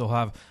athleticism, so he'll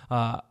have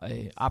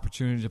an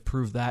opportunity to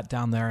prove that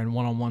down there in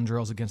one-on-one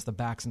drills against the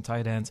backs and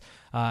tight ends.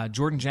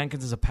 Jordan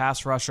Jenkins is a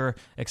pass rusher.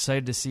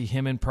 Excited to see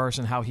him in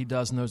person, how he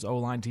does in those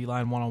O-line,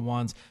 D-line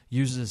one-on-ones.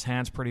 Uses his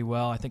hands pretty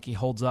well. I think he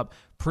holds up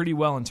pretty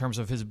well in terms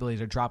of his ability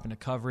to drop into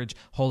coverage,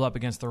 hold up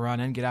against the run,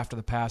 and get after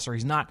the passer.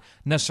 He's not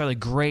necessarily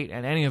great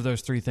at any of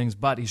those three things,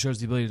 but he shows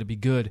the ability to be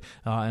good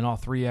in all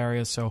three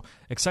areas. So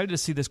excited to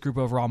see this group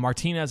overall.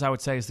 Martinez, I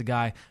would say, is the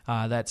guy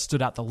that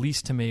stood out the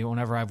least to me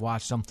whenever I've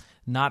watched him.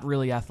 Not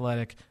really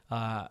athletic,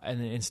 and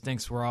the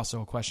instincts were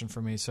also a question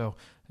for me. So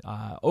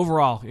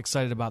overall,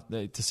 excited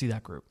to see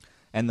that group.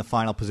 And the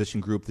final position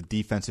group, the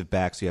defensive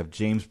backs, you have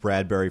James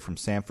Bradbury from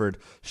Samford,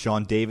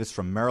 Sean Davis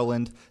from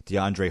Maryland,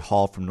 DeAndre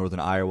Hall from Northern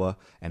Iowa,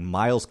 and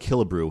Miles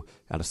Killebrew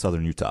out of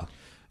Southern Utah.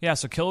 Yeah,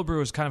 so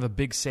Killebrew is kind of a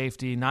big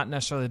safety, not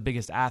necessarily the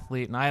biggest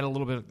athlete, and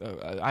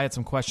I had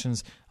some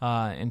questions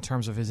in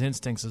terms of his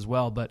instincts as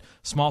well. But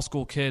small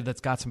school kid that's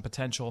got some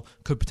potential,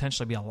 could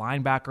potentially be a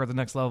linebacker at the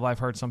next level. I've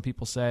heard some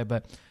people say,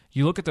 but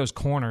you look at those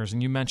corners,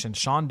 and you mentioned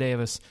Sean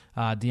Davis,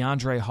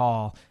 DeAndre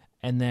Hall,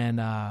 and then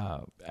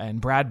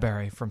and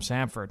Bradbury from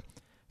Samford.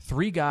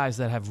 Three guys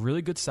that have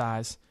really good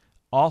size.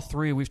 All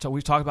three, we've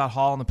talked about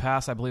Hall in the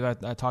past. I believe I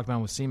talked about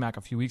him with CMAC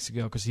a few weeks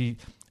ago because he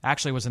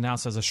actually was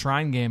announced as a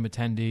Shrine Game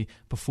attendee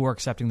before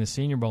accepting the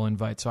Senior Bowl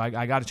invite. So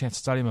I got a chance to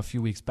study him a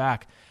few weeks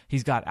back.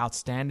 He's got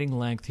outstanding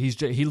length.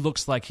 He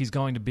looks like he's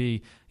going to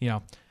be,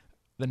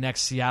 the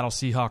next Seattle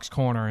Seahawks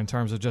corner in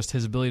terms of just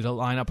his ability to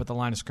line up at the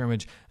line of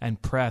scrimmage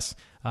and press.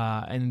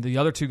 And the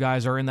other two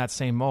guys are in that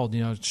same mold.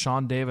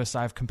 Sean Davis,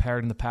 I've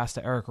compared in the past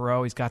to Eric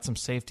Rowe. He's got some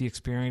safety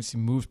experience. He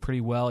moves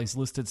pretty well. He's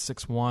listed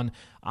 6'1".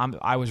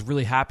 I was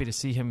really happy to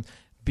see him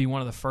be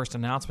one of the first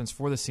announcements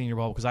for the Senior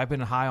Bowl because I've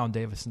been high on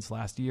Davis since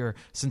last year,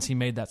 since he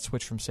made that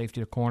switch from safety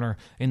to corner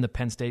in the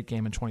Penn State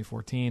game in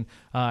 2014.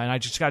 And I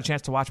just got a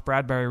chance to watch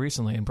Bradbury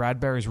recently, and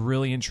Bradbury's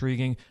really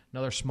intriguing.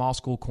 Another small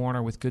school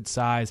corner with good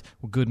size,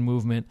 with good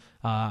movement.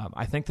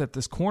 I think that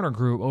this corner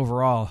group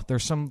overall,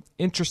 there's some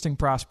interesting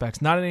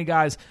prospects. Not any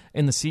guys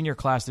in the senior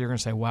class that you're going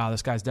to say, wow,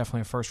 this guy's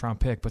definitely a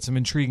first-round pick, but some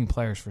intriguing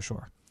players for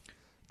sure.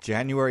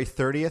 January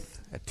 30th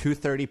at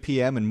 2:30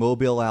 p.m. in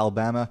Mobile,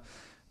 Alabama.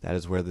 That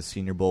is where the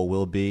Senior Bowl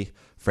will be.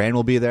 Fran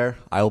will be there.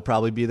 I will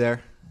probably be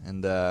there.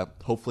 And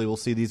hopefully we'll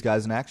see these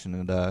guys in action.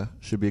 And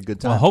should be a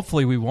good time. Well,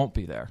 hopefully we won't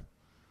be there.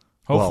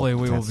 Hopefully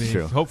we will be.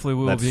 True. Hopefully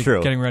we will That's be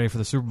true. getting ready for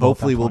the Super Bowl.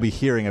 Hopefully we'll be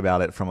hearing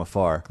about it from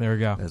afar. There we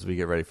go. As we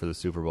get ready for the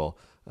Super Bowl.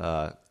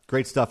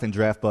 Great stuff in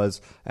Draft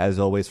Buzz, as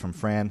always, from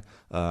Fran.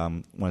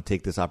 Want to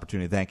take this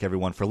opportunity to thank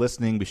everyone for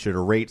listening. Be sure to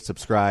rate,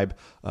 subscribe,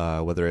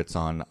 whether it's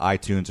on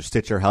iTunes or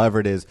Stitcher,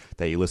 however it is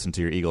that you listen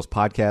to your Eagles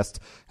podcast.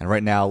 And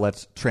right now,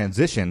 let's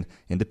transition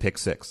into Pick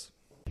 6.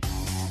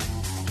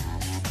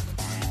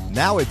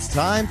 Now it's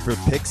time for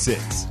Pick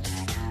 6.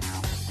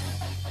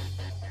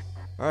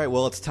 All right,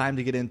 well, it's time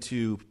to get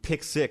into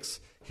Pick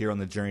 6 here on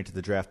the Journey to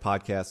the Draft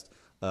podcast.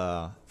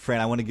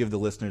 Fran, I want to give the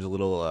listeners a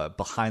little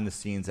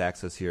behind-the-scenes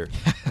access here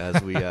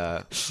as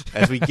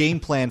we game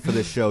plan for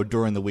this show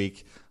during the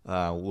week.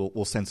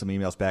 We'll send some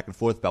emails back and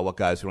forth about what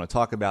guys we want to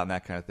talk about and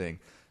that kind of thing.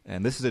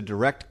 And this is a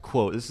direct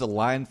quote. This is a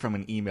line from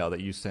an email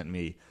that you sent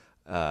me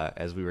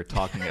as we were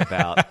talking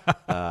about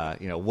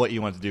what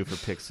you want to do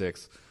for Pick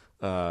 6.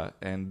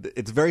 And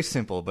it's very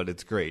simple, but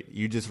it's great.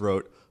 You just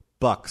wrote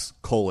Bucks,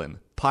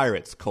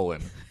 Pirates,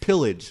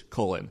 pillage,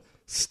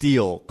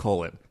 steal,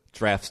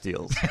 draft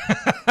steals.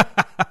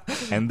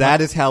 And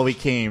that is how we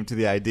came to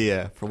the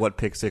idea for what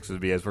Pick 6 would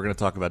be, as we're going to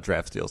talk about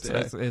draft steals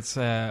today. It's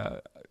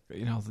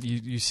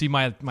you see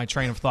my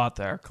train of thought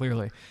there,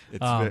 clearly.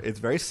 It's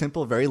very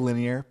simple, very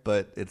linear,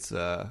 but it's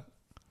a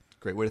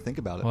great way to think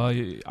about it. Well,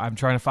 I'm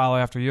trying to follow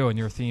after you and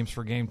your themes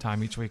for game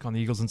time each week on the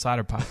Eagles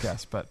Insider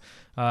podcast. But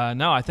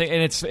no, I think,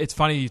 and it's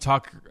funny you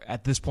talk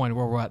at this point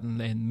where we're at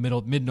in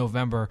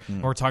mid-November,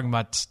 where we're talking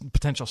about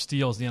potential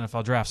steals in the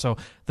NFL draft. So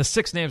the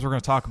 6 names we're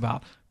going to talk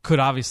about could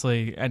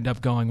obviously end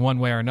up going one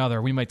way or another.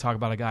 We might talk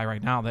about a guy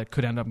right now that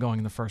could end up going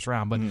in the first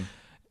round, but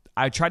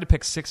I tried to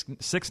pick six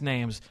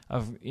names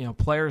of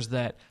players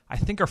that I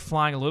think are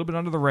flying a little bit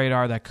under the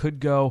radar that could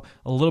go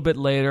a little bit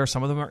later.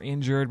 Some of them are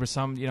injured, but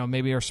some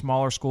maybe are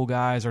smaller school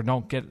guys or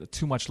don't get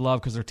too much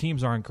love because their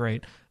teams aren't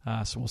great.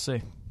 So we'll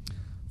see.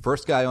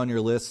 First guy on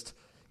your list,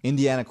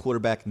 Indiana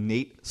quarterback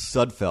Nate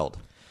Sudfeld.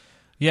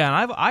 Yeah,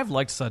 and I've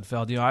liked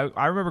Sudfeld.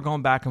 I remember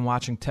going back and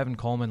watching Tevin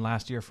Coleman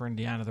last year for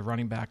Indiana, the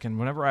running back, and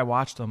whenever I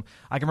watched him,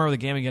 I can remember the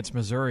game against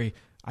Missouri.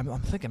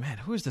 I'm thinking, man,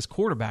 who is this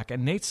quarterback?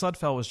 And Nate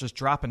Sudfeld was just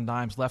dropping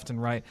dimes left and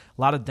right,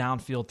 a lot of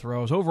downfield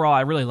throws. Overall,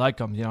 I really like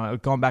him.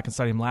 Going back and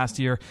studying him last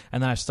year,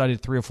 and then I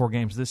studied 3 or 4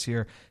 games this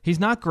year. He's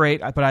not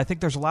great, but I think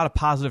there's a lot of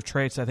positive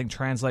traits that I think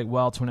translate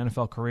well to an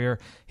NFL career.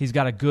 He's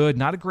got a good,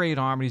 not a great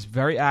arm, but he's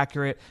very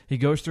accurate. He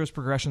goes through his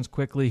progressions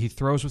quickly. He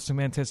throws with some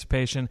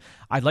anticipation.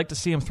 I'd like to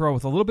see him throw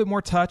with a little bit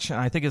more touch,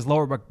 and I think his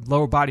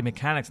lower body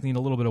mechanics need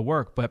a little bit of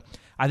work, but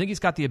I think he's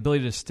got the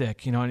ability to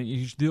stick. And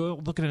you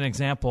look at an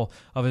example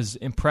of his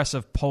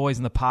impressive poise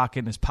in the pocket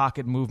and his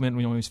pocket movement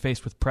when he was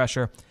faced with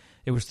pressure.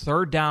 It was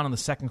 3rd down in the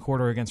second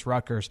quarter against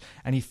Rutgers,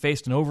 and he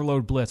faced an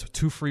overload blitz with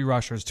 2 free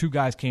rushers. 2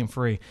 guys came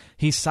free.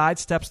 He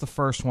sidesteps the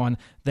first one,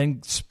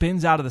 then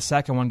spins out of the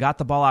second one, got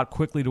the ball out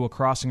quickly to a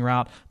crossing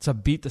route to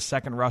beat the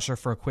second rusher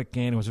for a quick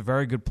gain. It was a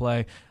very good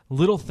play.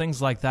 Little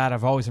things like that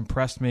have always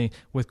impressed me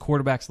with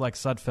quarterbacks like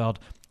Sudfeld.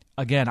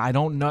 again, I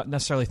don't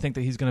necessarily think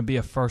that he's going to be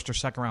a first or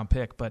second round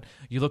pick, but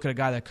you look at a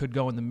guy that could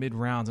go in the mid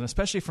rounds, and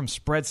especially from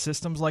spread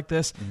systems like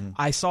this,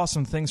 I saw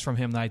some things from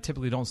him that I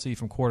typically don't see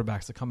from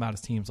quarterbacks that come out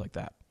as teams like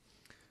that.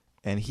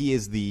 And he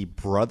is the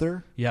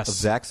brother Yes. of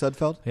Zach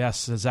Sudfeld?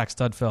 Yes, Zach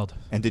Studfeld.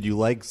 And did you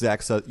like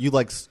Zach You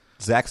like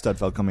Zach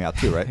Studfeld coming out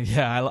too, right?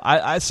 Yeah,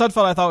 I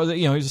Sudfeld, I thought was,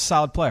 he was a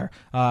solid player.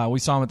 We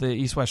saw him at the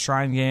East-West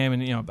Shrine game,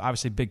 and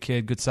obviously big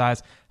kid, good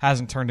size,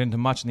 hasn't turned into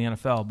much in the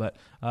NFL. But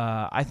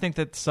I think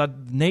that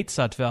Nate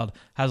Sudfeld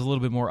has a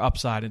little bit more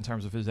upside in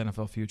terms of his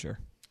NFL future.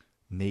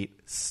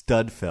 Nate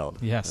Studfeld.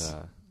 Yes,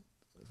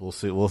 we'll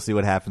see. We'll see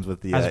what happens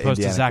with the as opposed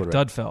Indiana to Zach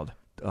quarterback. Dudfeld.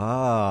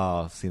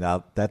 Oh, see,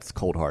 now that's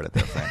cold-hearted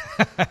there,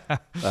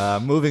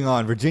 Frank. Moving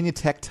on, Virginia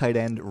Tech tight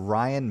end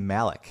Ryan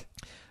Malik.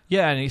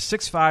 Yeah, and he's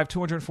 6'5",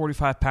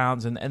 245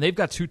 pounds, and they've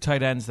got two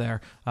tight ends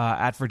there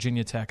at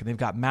Virginia Tech. And they've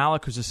got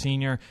Malik, who's a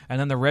senior, and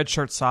then the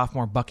redshirt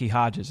sophomore, Bucky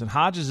Hodges. And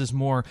Hodges is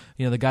more,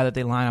 the guy that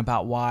they line up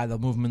out wide. They'll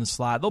move him in the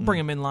slot. They'll bring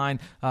him in line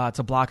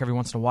to block every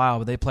once in a while,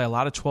 but they play a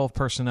lot of 12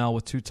 personnel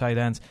with two tight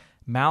ends.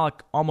 Malik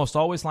almost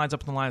always lines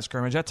up in the line of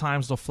scrimmage. At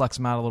times, they'll flex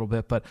him out a little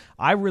bit, but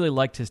I really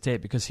liked his tape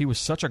because he was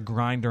such a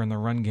grinder in the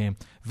run game.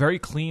 Very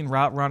clean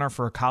route runner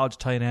for a college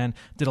tight end.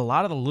 Did a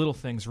lot of the little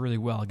things really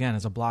well. Again,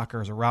 as a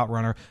blocker, as a route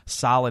runner,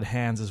 solid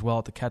hands as well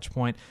at the catch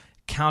point.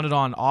 Counted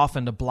on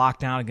often to block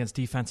down against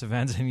defensive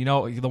ends. And,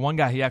 the one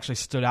guy he actually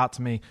stood out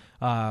to me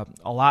a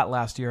lot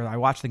last year, I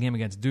watched the game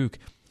against Duke.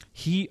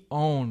 He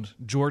owned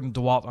Jordan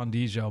DeWalt on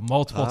Dijo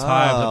multiple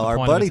times at the our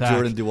point buddy of attack.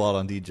 Jordan DeWalt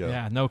on Dijo.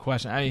 Yeah, no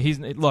question.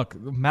 Look,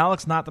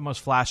 Malik's not the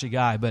most flashy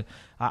guy, but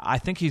I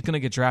think he's going to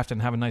get drafted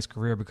and have a nice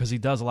career because he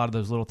does a lot of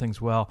those little things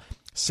well.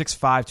 6'5",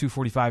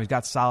 245. He's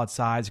got solid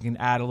size. He can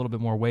add a little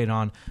bit more weight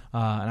on,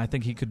 and I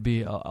think he could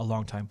be a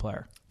long-time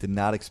player. Did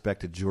not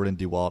expect a Jordan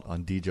DeWalt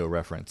on Dijo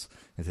reference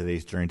in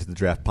today's Journey to the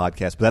Draft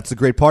podcast, but that's the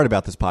great part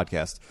about this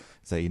podcast,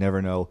 is that you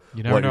never know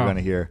what you're going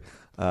to hear.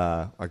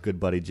 Our good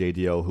buddy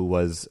JDO, who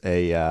was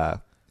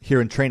here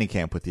in training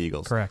camp with the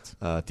Eagles. Correct.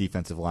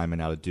 Defensive lineman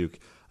out of Duke.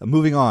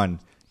 Moving on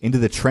into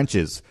the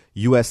trenches,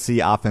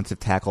 USC offensive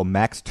tackle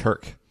Max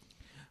Turk.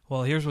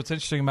 Well, here's what's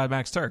interesting about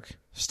Max Turk.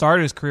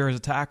 Started his career as a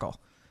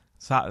tackle.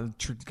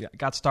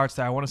 Got starts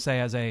there, I want to say,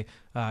 as a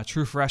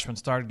true freshman.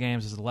 Started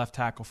games as a left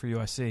tackle for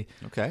USC.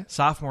 Okay.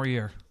 Sophomore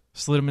year,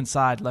 slid him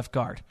inside left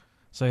guard.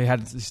 So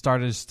he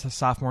started his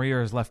sophomore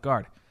year as left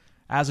guard.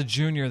 As a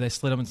junior, they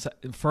slid him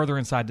further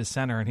inside to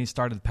center, and he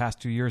started the past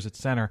 2 years at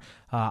center.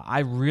 I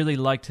really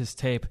liked his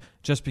tape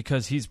just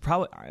because he's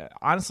probably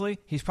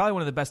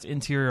one of the best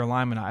interior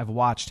linemen I've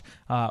watched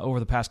over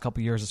the past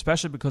couple years,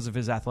 especially because of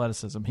his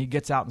athleticism. He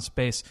gets out in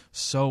space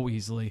so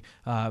easily,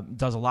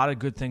 does a lot of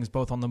good things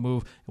both on the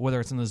move, whether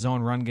it's in the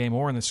zone run game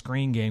or in the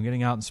screen game,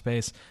 getting out in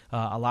space.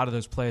 A lot of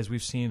those plays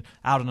we've seen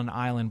out on an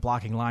island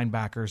blocking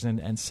linebackers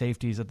and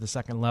safeties at the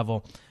second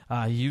level.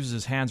 He uses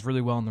his hands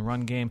really well in the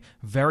run game.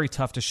 Very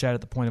tough to shed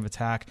at the point of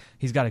attack.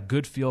 He's got a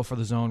good feel for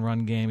the zone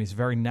run game. He's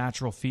very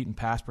natural feet and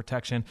pass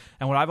protection.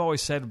 And what I've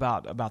always said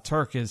about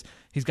Turk is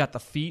he's got the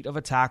feet of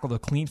a tackle, the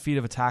clean feet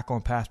of a tackle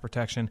and pass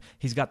protection.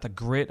 He's got the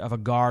grit of a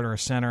guard or a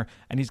center,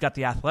 and he's got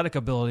the athletic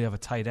ability of a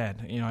tight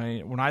end.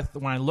 When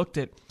I looked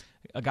at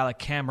a guy like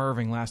Cam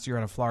Irving last year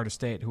out of Florida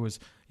State, who was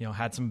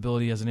had some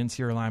ability as an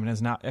interior lineman, as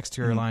an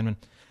exterior lineman,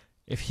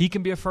 if he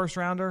can be a first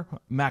rounder,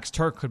 Max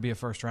Turk could be a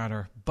first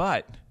rounder,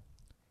 but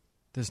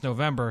this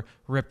November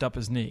ripped up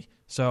his knee.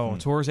 So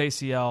tore his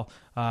ACL,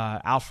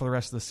 out for the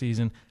rest of the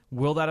season.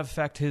 Will that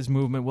affect his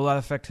movement? Will that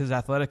affect his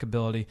athletic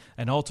ability?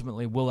 And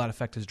ultimately, will that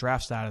affect his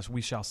draft status?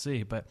 We shall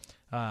see. But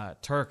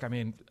Turk,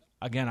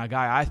 again, a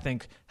guy I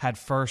think had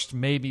first,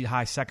 maybe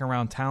high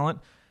second-round talent,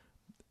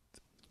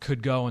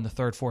 could go in the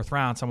third, fourth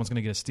round. Someone's going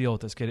to get a steal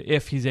with this kid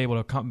if he's able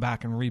to come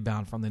back and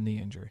rebound from the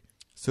knee injury.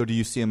 So do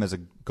you see him as a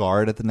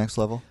guard at the next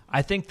level?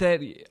 I think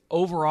that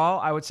overall,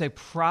 I would say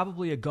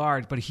probably a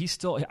guard, but he's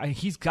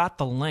got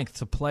the length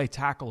to play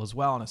tackle as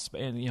well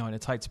in a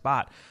tight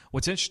spot.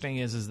 What's interesting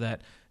is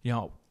that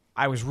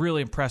I was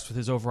really impressed with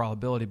his overall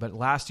ability, but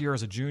last year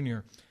as a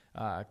junior,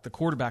 the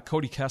quarterback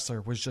Cody Kessler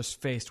was just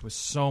faced with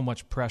so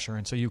much pressure,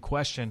 and so you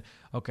question,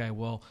 okay,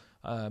 well,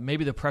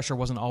 maybe the pressure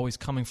wasn't always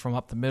coming from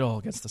up the middle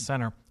against the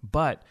center,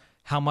 but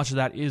how much of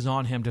that is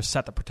on him to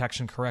set the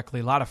protection correctly.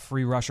 A lot of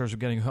free rushers are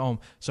getting home,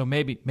 so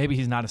maybe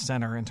he's not a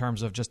center in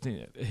terms of just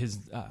his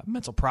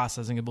mental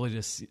processing ability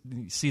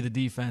to see the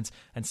defense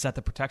and set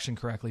the protection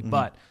correctly.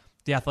 But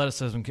the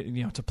athleticism,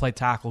 to play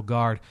tackle,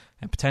 guard,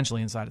 and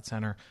potentially inside at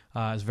center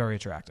is very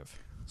attractive.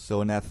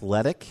 So an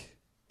athletic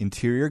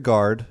interior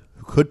guard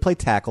who could play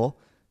tackle,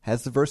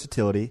 has the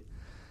versatility.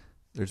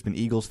 There's been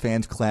Eagles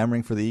fans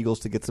clamoring for the Eagles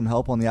to get some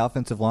help on the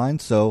offensive line,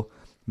 so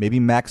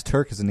maybe Max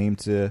Turk is a name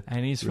to.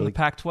 And he's from the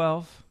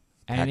Pac-12,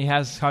 and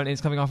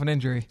he's coming off an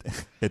injury.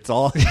 It's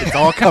all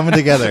coming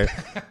together.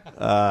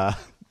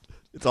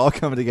 It's all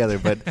coming together.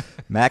 But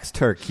Max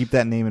Turk, keep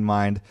that name in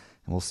mind,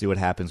 and we'll see what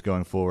happens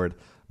going forward.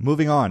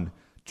 Moving on,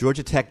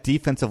 Georgia Tech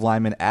defensive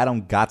lineman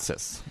Adam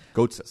Gotsis.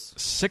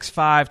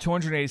 6'5",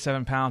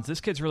 287 pounds.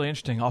 This kid's really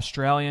interesting.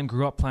 Australian,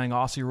 grew up playing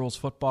Aussie rules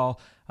football.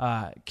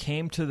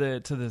 came to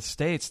the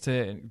States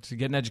to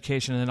get an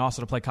education and then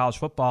also to play college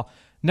football.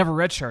 Never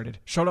redshirted.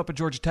 Showed up at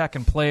Georgia Tech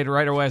and played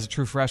right away as a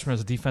true freshman, as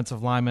a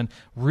defensive lineman.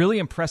 Really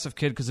impressive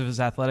kid because of his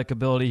athletic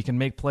ability. He can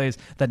make plays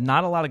that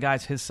not a lot of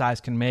guys his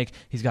size can make.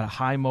 He's got a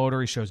high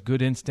motor. He shows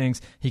good instincts.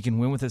 He can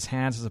win with his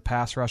hands as a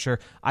pass rusher.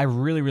 I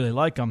really, really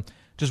like him.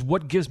 Just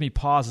what gives me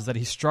pause is that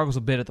he struggles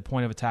a bit at the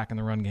point of attack in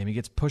the run game. He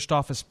gets pushed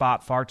off his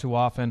spot far too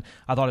often.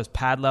 I thought his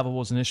pad level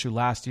was an issue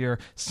last year.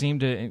 Seemed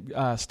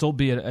to still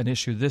be an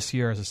issue this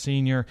year as a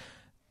senior.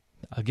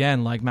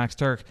 Again, like Max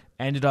Turk,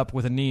 ended up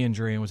with a knee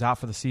injury and was out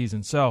for the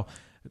season. So,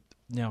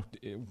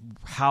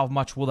 how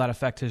much will that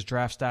affect his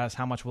draft status?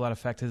 How much will that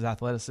affect his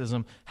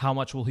athleticism? How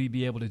much will he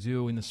be able to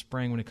do in the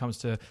spring when it comes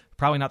to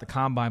probably not the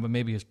combine, but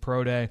maybe his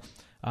pro day?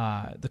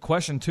 The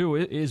question, too,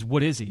 is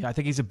what is he? I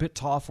think he's a bit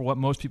tall for what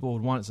most people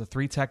would want. It's a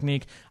 3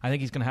 technique. I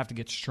think he's going to have to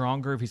get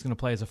stronger if he's going to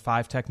play as a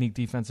 5 technique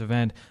defensive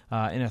end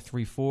in a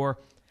 3-4.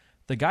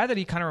 The guy that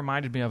he kind of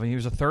reminded me of, and he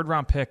was a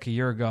 3rd-round pick a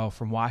year ago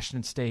from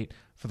Washington State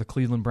for the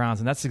Cleveland Browns,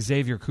 and that's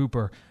Xavier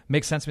Cooper.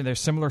 Makes sense to me. They're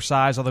similar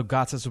size, although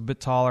Gotts is a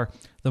bit taller.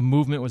 The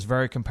movement was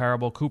very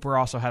comparable. Cooper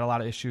also had a lot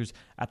of issues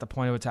at the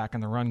point of attack in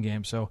the run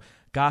game. So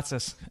Gotts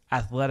is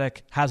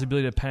athletic, has the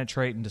ability to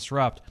penetrate and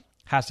disrupt,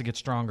 has to get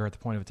stronger at the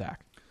point of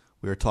attack.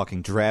 We are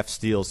talking draft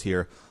steals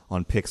here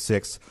on Pick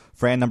 6.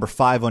 Fran, number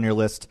 5 on your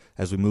list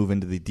as we move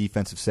into the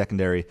defensive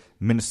secondary,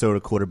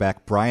 Minnesota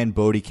quarterback Brian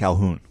Bodie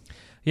Calhoun.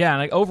 Yeah,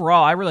 and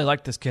overall, I really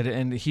like this kid,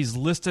 and he's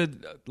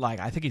listed,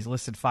 I think he's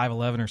listed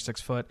 5'11" or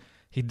 6 foot.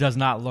 He does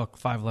not look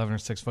 5'11" or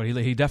 6 foot.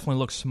 He definitely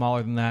looks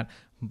smaller than that,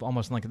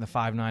 almost like in the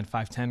 5'9",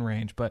 5'10"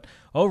 range. But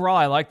overall,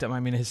 I liked him.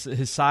 I mean,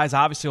 his size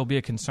obviously will be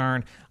a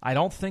concern. I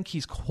don't think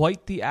he's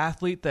quite the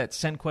athlete that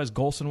Senquez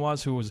Golson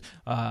was, who was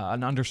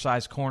an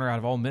undersized corner out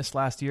of Ole Miss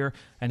last year,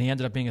 and he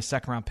ended up being a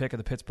 2nd-round pick of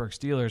the Pittsburgh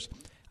Steelers.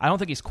 I don't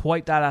think he's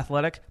quite that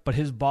athletic, but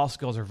his ball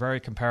skills are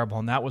very comparable,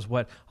 and that was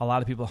what a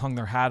lot of people hung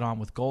their hat on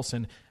with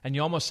Golson. And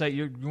you almost say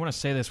you want to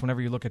say this whenever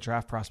you look at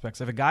draft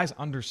prospects. If a guy's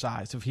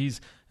undersized, if he's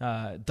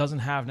doesn't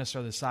have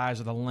necessarily the size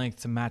or the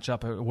length to match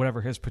up at whatever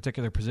his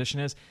particular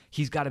position is,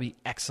 he's got to be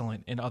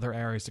excellent in other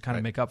areas to kind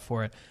of make up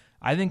for it.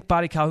 I think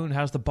Bodie Calhoun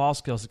has the ball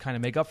skills to kind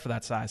of make up for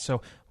that size.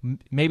 So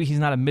maybe he's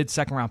not a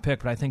mid-2nd round pick,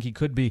 but I think he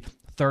could be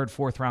 3rd,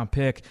 4th round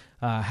pick,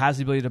 has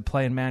the ability to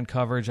play in man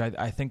coverage.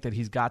 I think that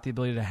he's got the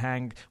ability to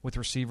hang with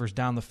receivers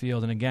down the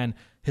field. And again,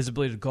 his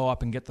ability to go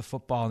up and get the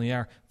football in the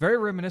air. Very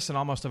reminiscent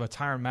almost of a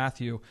Tyrann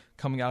Mathieu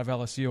coming out of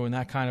LSU, and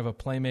that kind of a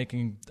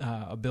playmaking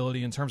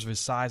ability in terms of his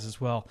size as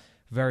well.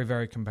 Very,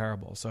 very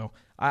comparable. So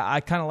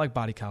I kind of like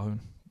Bodie Calhoun.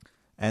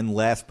 And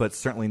last but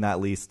certainly not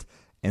least,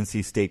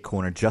 NC State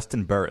corner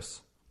Juston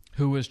Burris,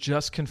 who was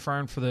just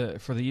confirmed for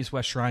the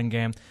East-West Shrine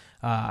game.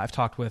 I've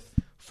talked with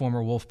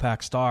former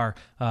Wolfpack star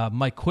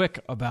Mike Quick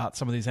about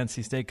some of these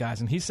NC State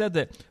guys, and he said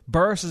that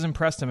Burris has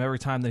impressed him every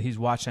time that he's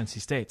watched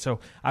NC State. So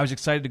I was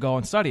excited to go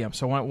and study him.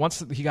 So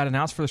once he got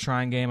announced for the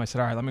Shrine game, I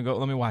said, all right,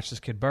 let me watch this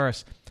kid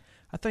Burris.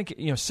 I think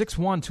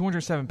 6'1",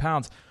 207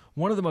 pounds.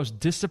 One of the most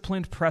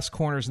disciplined press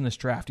corners in this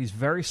draft. He's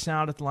very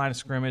sound at the line of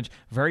scrimmage,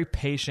 very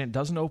patient,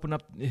 doesn't open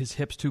up his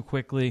hips too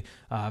quickly,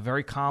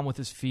 very calm with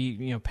his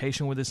feet,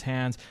 patient with his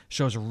hands,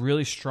 shows a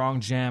really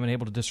strong jam and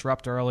able to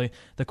disrupt early.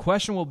 The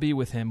question will be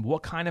with him,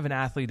 what kind of an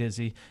athlete is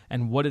he,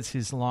 and what is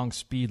his long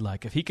speed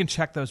like? If he can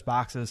check those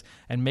boxes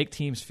and make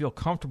teams feel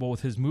comfortable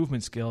with his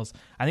movement skills,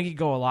 I think he'd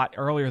go a lot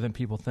earlier than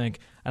people think.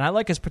 And I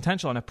like his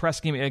potential in a press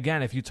scheme.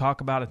 Again, if you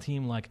talk about a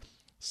team like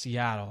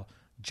Seattle,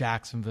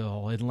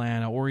 Jacksonville,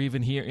 Atlanta, or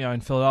even here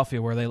in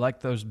Philadelphia where they like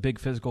those big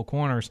physical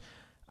corners,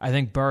 I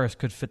think Burris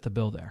could fit the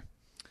bill there.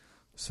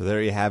 So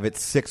there you have it,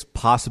 6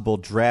 possible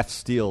draft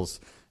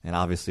steals, and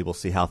obviously we'll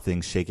see how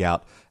things shake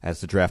out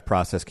as the draft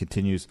process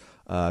continues.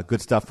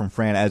 Good stuff from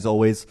Fran as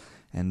always,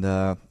 and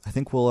I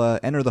think we'll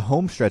enter the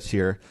home stretch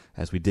here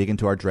as we dig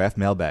into our draft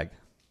mailbag.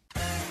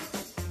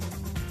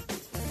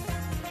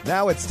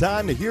 Now it's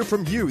time to hear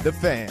from you, the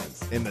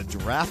fans, in the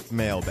draft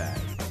mailbag.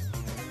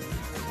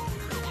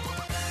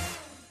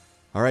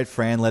 All right,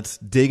 Fran, let's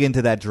dig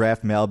into that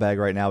draft mailbag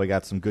right now. We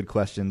got some good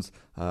questions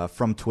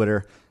from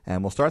Twitter,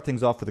 and we'll start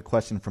things off with a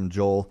question from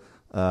Joel.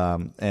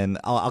 And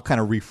I'll kind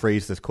of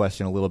rephrase this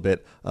question a little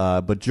bit.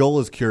 But Joel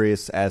is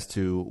curious as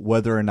to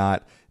whether or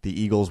not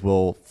the Eagles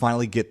will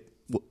finally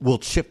will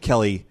Chip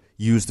Kelly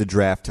use the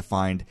draft to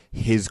find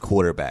his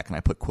quarterback? And I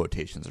put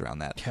quotations around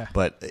that. Yeah.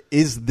 But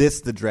is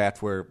this the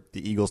draft where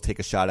the Eagles take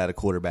a shot at a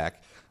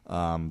quarterback?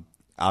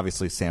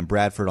 Obviously, Sam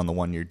Bradford on the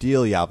 1-year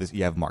deal. You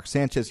have Mark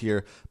Sanchez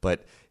here,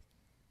 but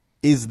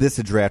is this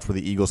a draft where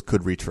the Eagles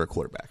could reach for a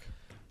quarterback?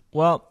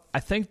 Well,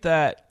 I think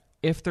that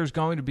if there's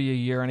going to be a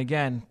year, and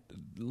again,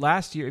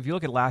 last year, if you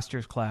look at last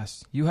year's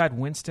class, you had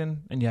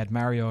Winston and you had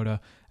Mariota,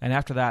 and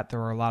after that,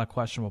 there were a lot of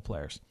questionable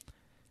players.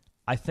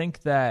 I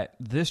think that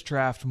this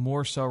draft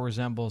more so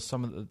resembles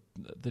some of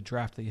the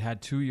draft that you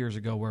had 2 years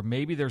ago, where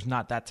maybe there's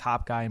not that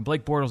top guy, and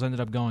Blake Bortles ended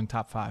up going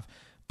top 5,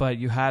 but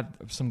you had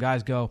some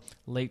guys go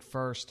late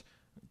first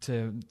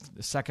to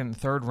the 2nd and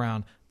 3rd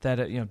round.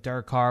 That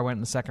Derek Carr went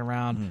in the 2nd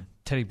round.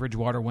 Teddy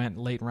Bridgewater went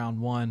late round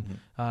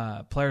one.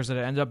 Players that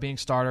ended up being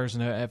starters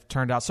and have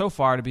turned out so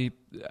far to be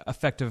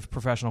effective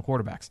professional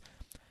quarterbacks.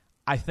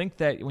 I think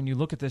that when you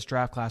look at this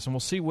draft class, and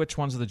we'll see which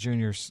ones of the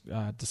juniors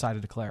decide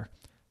to declare,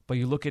 but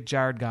you look at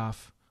Jared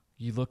Goff,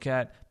 you look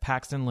at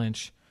Paxton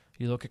Lynch,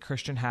 you look at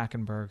Christian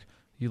Hackenberg,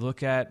 you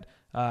look at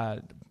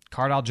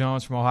Cardale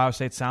Jones from Ohio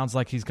State. Sounds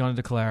like he's going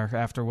to declare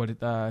after what he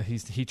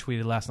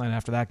tweeted last night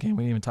after that game.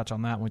 We didn't even touch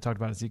on that when we talked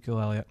about Ezekiel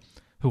Elliott,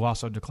 who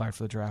also declared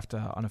for the draft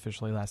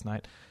unofficially last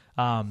night.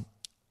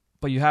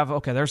 But you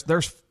have,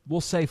 there's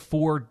we'll say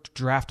 4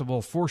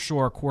 draftable, for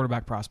sure,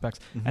 quarterback prospects.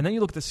 And then you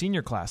look at the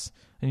senior class,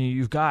 and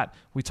you've got,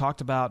 we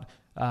talked about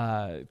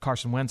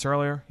Carson Wentz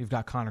earlier. You've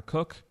got Connor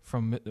Cook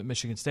from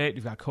Michigan State.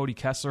 You've got Cody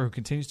Kessler, who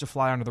continues to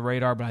fly under the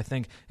radar, but I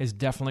think is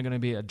definitely going to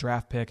be a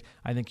draft pick.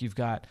 I think you've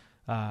got,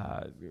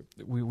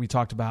 we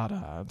talked about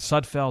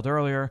Sudfeld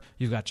earlier.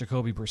 You've got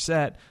Jacoby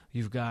Brissett.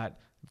 You've got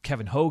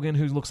Kevin Hogan,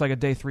 who looks like a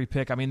day 3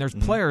 pick. I mean, there's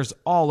players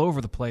all over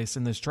the place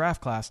in this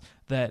draft class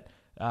that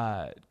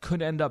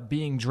could end up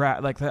being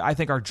I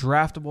think are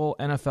draftable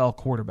NFL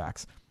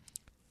quarterbacks.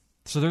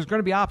 So there's going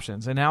to be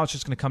options, and now it's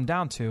just going to come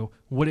down to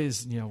what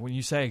is, when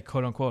you say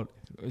quote unquote,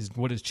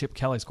 what is Chip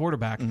Kelly's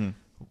quarterback?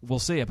 We'll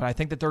see it, but I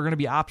think that there are going to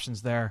be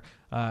options there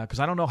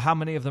because I don't know how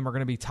many of them are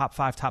going to be top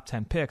 5, top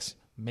 10 picks.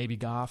 Maybe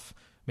Goff,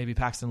 maybe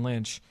Paxton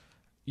Lynch.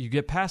 You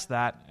get past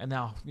that, and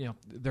now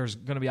there's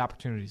going to be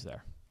opportunities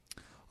there.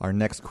 Our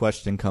next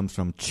question comes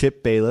from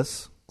Chip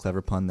Bayless.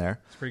 Clever pun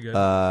there. It's pretty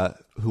good.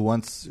 Who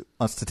wants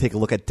to take a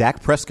look at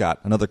Dak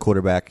Prescott, another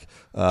quarterback.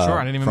 Sure,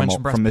 I didn't even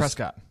mention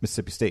Prescott.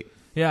 Mississippi State.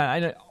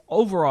 Yeah,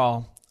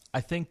 overall,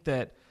 I think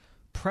that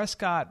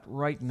Prescott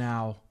right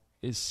now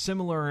is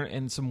similar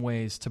in some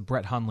ways to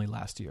Brett Hundley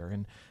last year.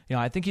 And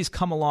I think he's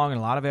come along in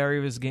a lot of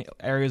areas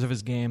of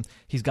his game.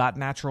 He's got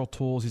natural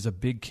tools. He's a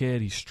big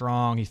kid. He's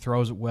strong. He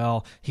throws it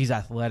well. He's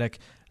athletic.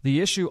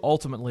 The issue,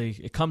 ultimately,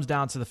 it comes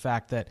down to the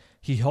fact that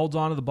he holds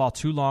on to the ball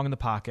too long in the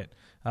pocket.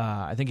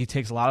 I think he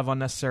takes a lot of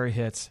unnecessary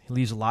hits. He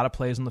leaves a lot of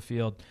plays on the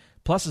field.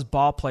 Plus, his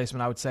ball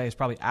placement, I would say, is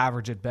probably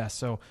average at best.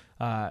 So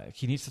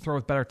he needs to throw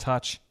with better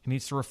touch. He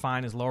needs to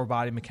refine his lower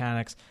body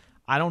mechanics.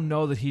 I don't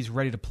know that he's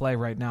ready to play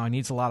right now. He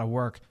needs a lot of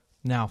work.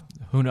 Now,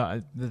 who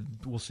knows?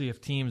 We'll see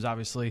if teams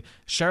obviously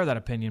share that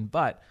opinion.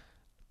 But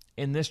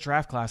in this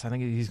draft class, I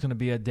think he's going to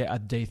be a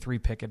day 3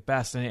 pick at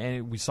best.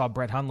 And we saw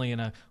Brett Hundley in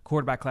a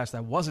quarterback class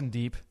that wasn't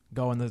deep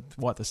go in the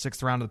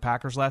 6th round of the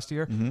Packers last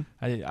year.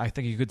 I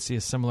think you could see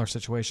a similar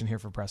situation here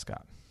for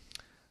Prescott.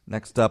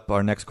 Next up,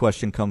 our next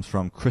question comes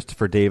from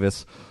Christopher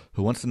Davis,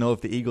 who wants to know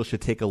if the Eagles should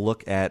take a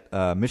look at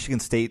Michigan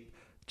State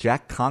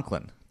Jack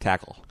Conklin,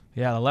 tackle.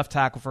 Yeah, the left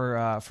tackle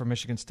for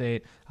Michigan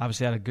State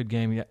obviously had a good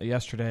game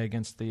yesterday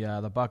against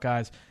the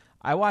Buckeyes.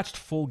 I watched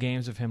full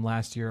games of him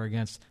last year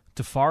against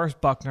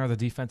DeForest Buckner, the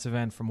defensive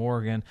end from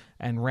Oregon,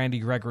 and Randy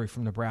Gregory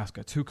from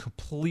Nebraska. 2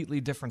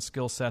 completely different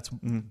skill sets.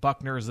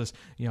 Buckner is this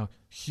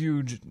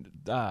huge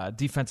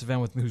defensive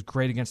end who's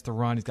great against the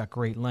run. He's got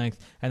great length.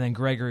 And then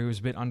Gregory was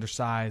a bit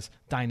undersized,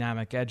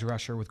 dynamic edge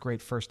rusher with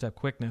great first-step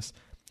quickness.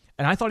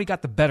 And I thought he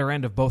got the better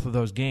end of both of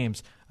those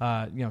games.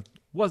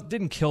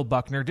 Didn't kill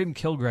Buckner, didn't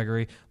kill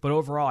Gregory, but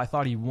overall I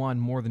thought he won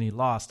more than he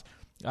lost.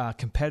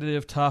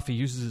 Competitive, tough. He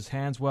uses his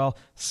hands well.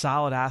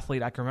 Solid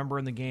athlete. I can remember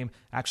in the game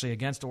actually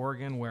against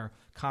Oregon where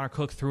Connor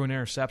Cook threw an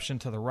interception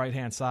to the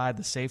right-hand side.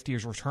 The safety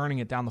is returning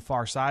it down the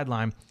far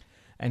sideline.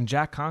 And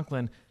Jack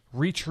Conklin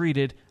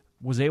retreated,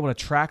 was able to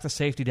track the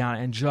safety down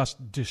and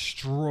just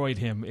destroyed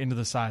him into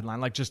the sideline,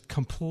 like just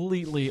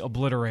completely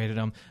obliterated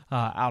him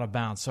out of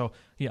bounds. So,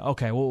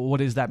 what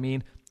does that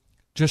mean?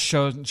 Just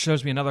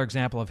shows me another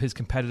example of his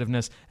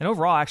competitiveness and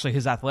overall actually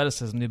his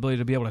athleticism, the ability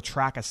to be able to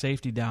track a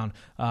safety down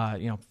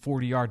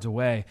 40 yards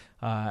away.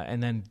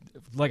 And then,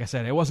 like I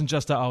said, it wasn't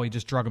just he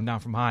just drug him down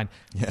from behind.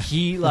 Yeah.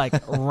 He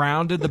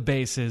rounded the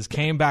bases,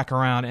 came back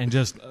around and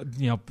just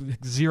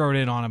zeroed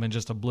in on him and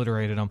just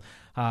obliterated him.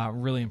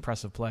 Really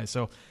impressive play.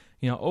 So,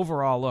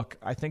 overall, look,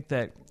 I think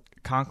that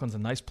Conklin's a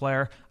nice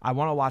player. I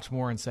want to watch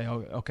more and say,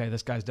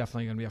 this guy's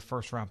definitely going to be a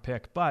first-round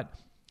pick. But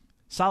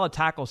solid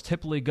tackles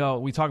typically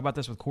we talk about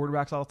this with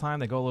quarterbacks all the time,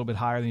 they go a little bit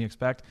higher than you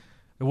expect.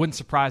 It wouldn't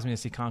surprise me to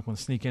see Conklin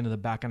sneak into the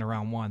back end of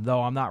round 1,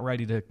 though I'm not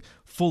ready to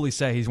fully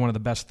say he's one of the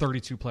best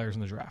 32 players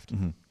in the draft.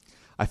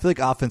 I feel like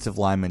offensive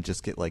linemen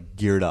just get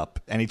geared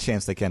up any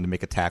chance they can to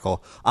make a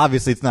tackle.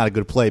 Obviously, it's not a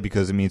good play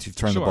because it means you've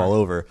turned the ball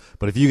over.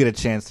 But if you get a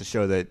chance to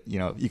show that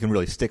you can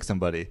really stick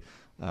somebody,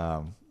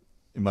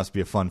 it must be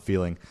a fun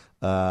feeling.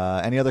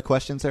 Any other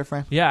questions there,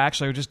 Fran? Yeah,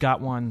 actually, we just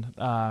got one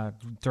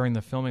during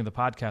the filming of the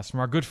podcast from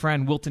our good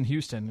friend Wilton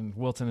Houston. And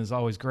Wilton is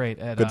always great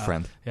at good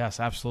friend. Yes,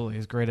 absolutely.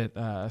 He's great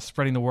at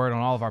spreading the word on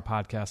all of our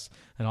podcasts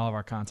and all of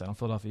our content on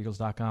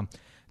PhiladelphiaEagles.com.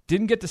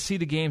 Didn't get to see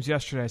the games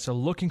yesterday, so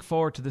looking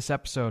forward to this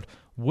episode.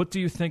 What do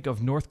you think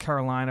of North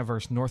Carolina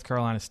versus North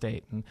Carolina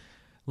State? And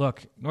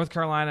look, North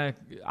Carolina,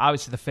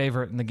 obviously the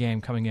favorite in the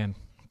game coming in.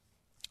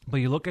 But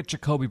you look at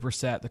Jacoby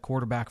Brissett, the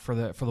quarterback for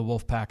the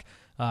Wolfpack,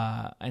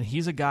 and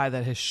he's a guy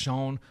that has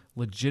shown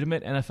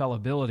legitimate NFL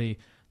ability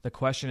The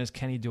question is,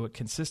 can he do it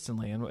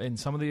consistently? And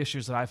some of the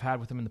issues that I've had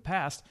with him in the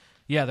past,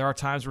 yeah, there are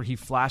times where he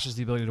flashes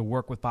the ability to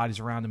work with bodies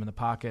around him in the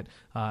pocket,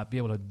 be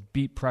able to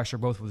beat pressure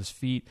both with his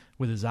feet,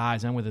 with his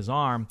eyes, and with his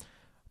arm.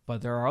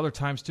 But there are other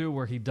times, too,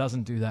 where he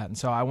doesn't do that. And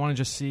so I want to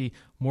just see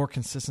more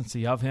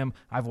consistency of him.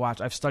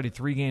 I've studied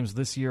 3 games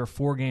this year,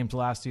 4 games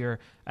last year,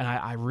 and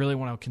I really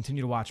want to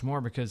continue to watch more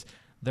because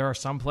there are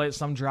some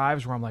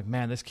drives where I'm like,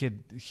 man, this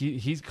kid,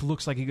 he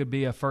looks like he could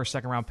be a first,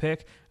 second round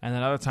pick. And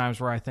then other times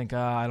where I think,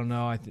 I don't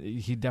know,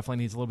 he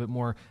definitely needs a little bit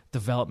more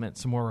development,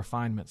 some more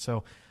refinement.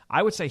 So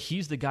I would say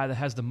he's the guy that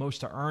has the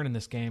most to earn in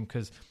this game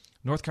because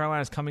North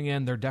Carolina's coming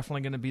in. They're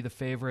definitely going to be the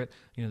favorite.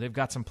 They've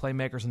got some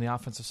playmakers on the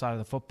offensive side of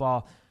the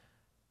football.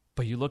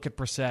 But you look at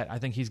Brissett, I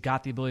think he's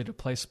got the ability to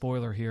play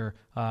spoiler here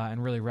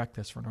and really wreck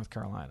this for North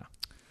Carolina.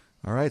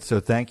 All right, so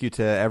thank you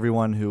to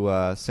everyone who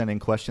sent in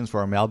questions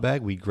for our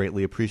mailbag. We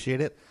greatly appreciate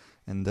it.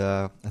 And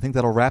I think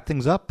that'll wrap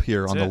things up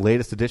here on the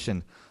latest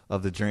edition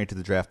of the Journey to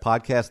the Draft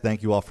podcast.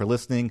 Thank you all for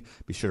listening.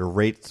 Be sure to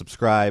rate,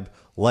 subscribe,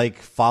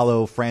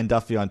 follow Fran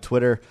Duffy on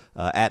Twitter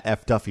at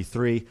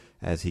FDuffy3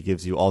 as he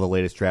gives you all the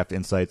latest draft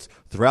insights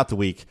throughout the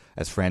week.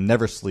 As Fran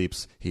never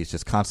sleeps, he's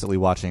just constantly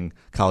watching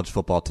college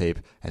football tape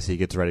as he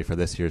gets ready for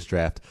this year's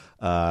draft.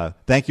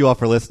 Thank you all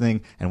for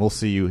listening, and we'll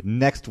see you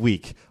next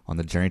week on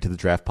the Journey to the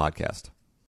Draft podcast.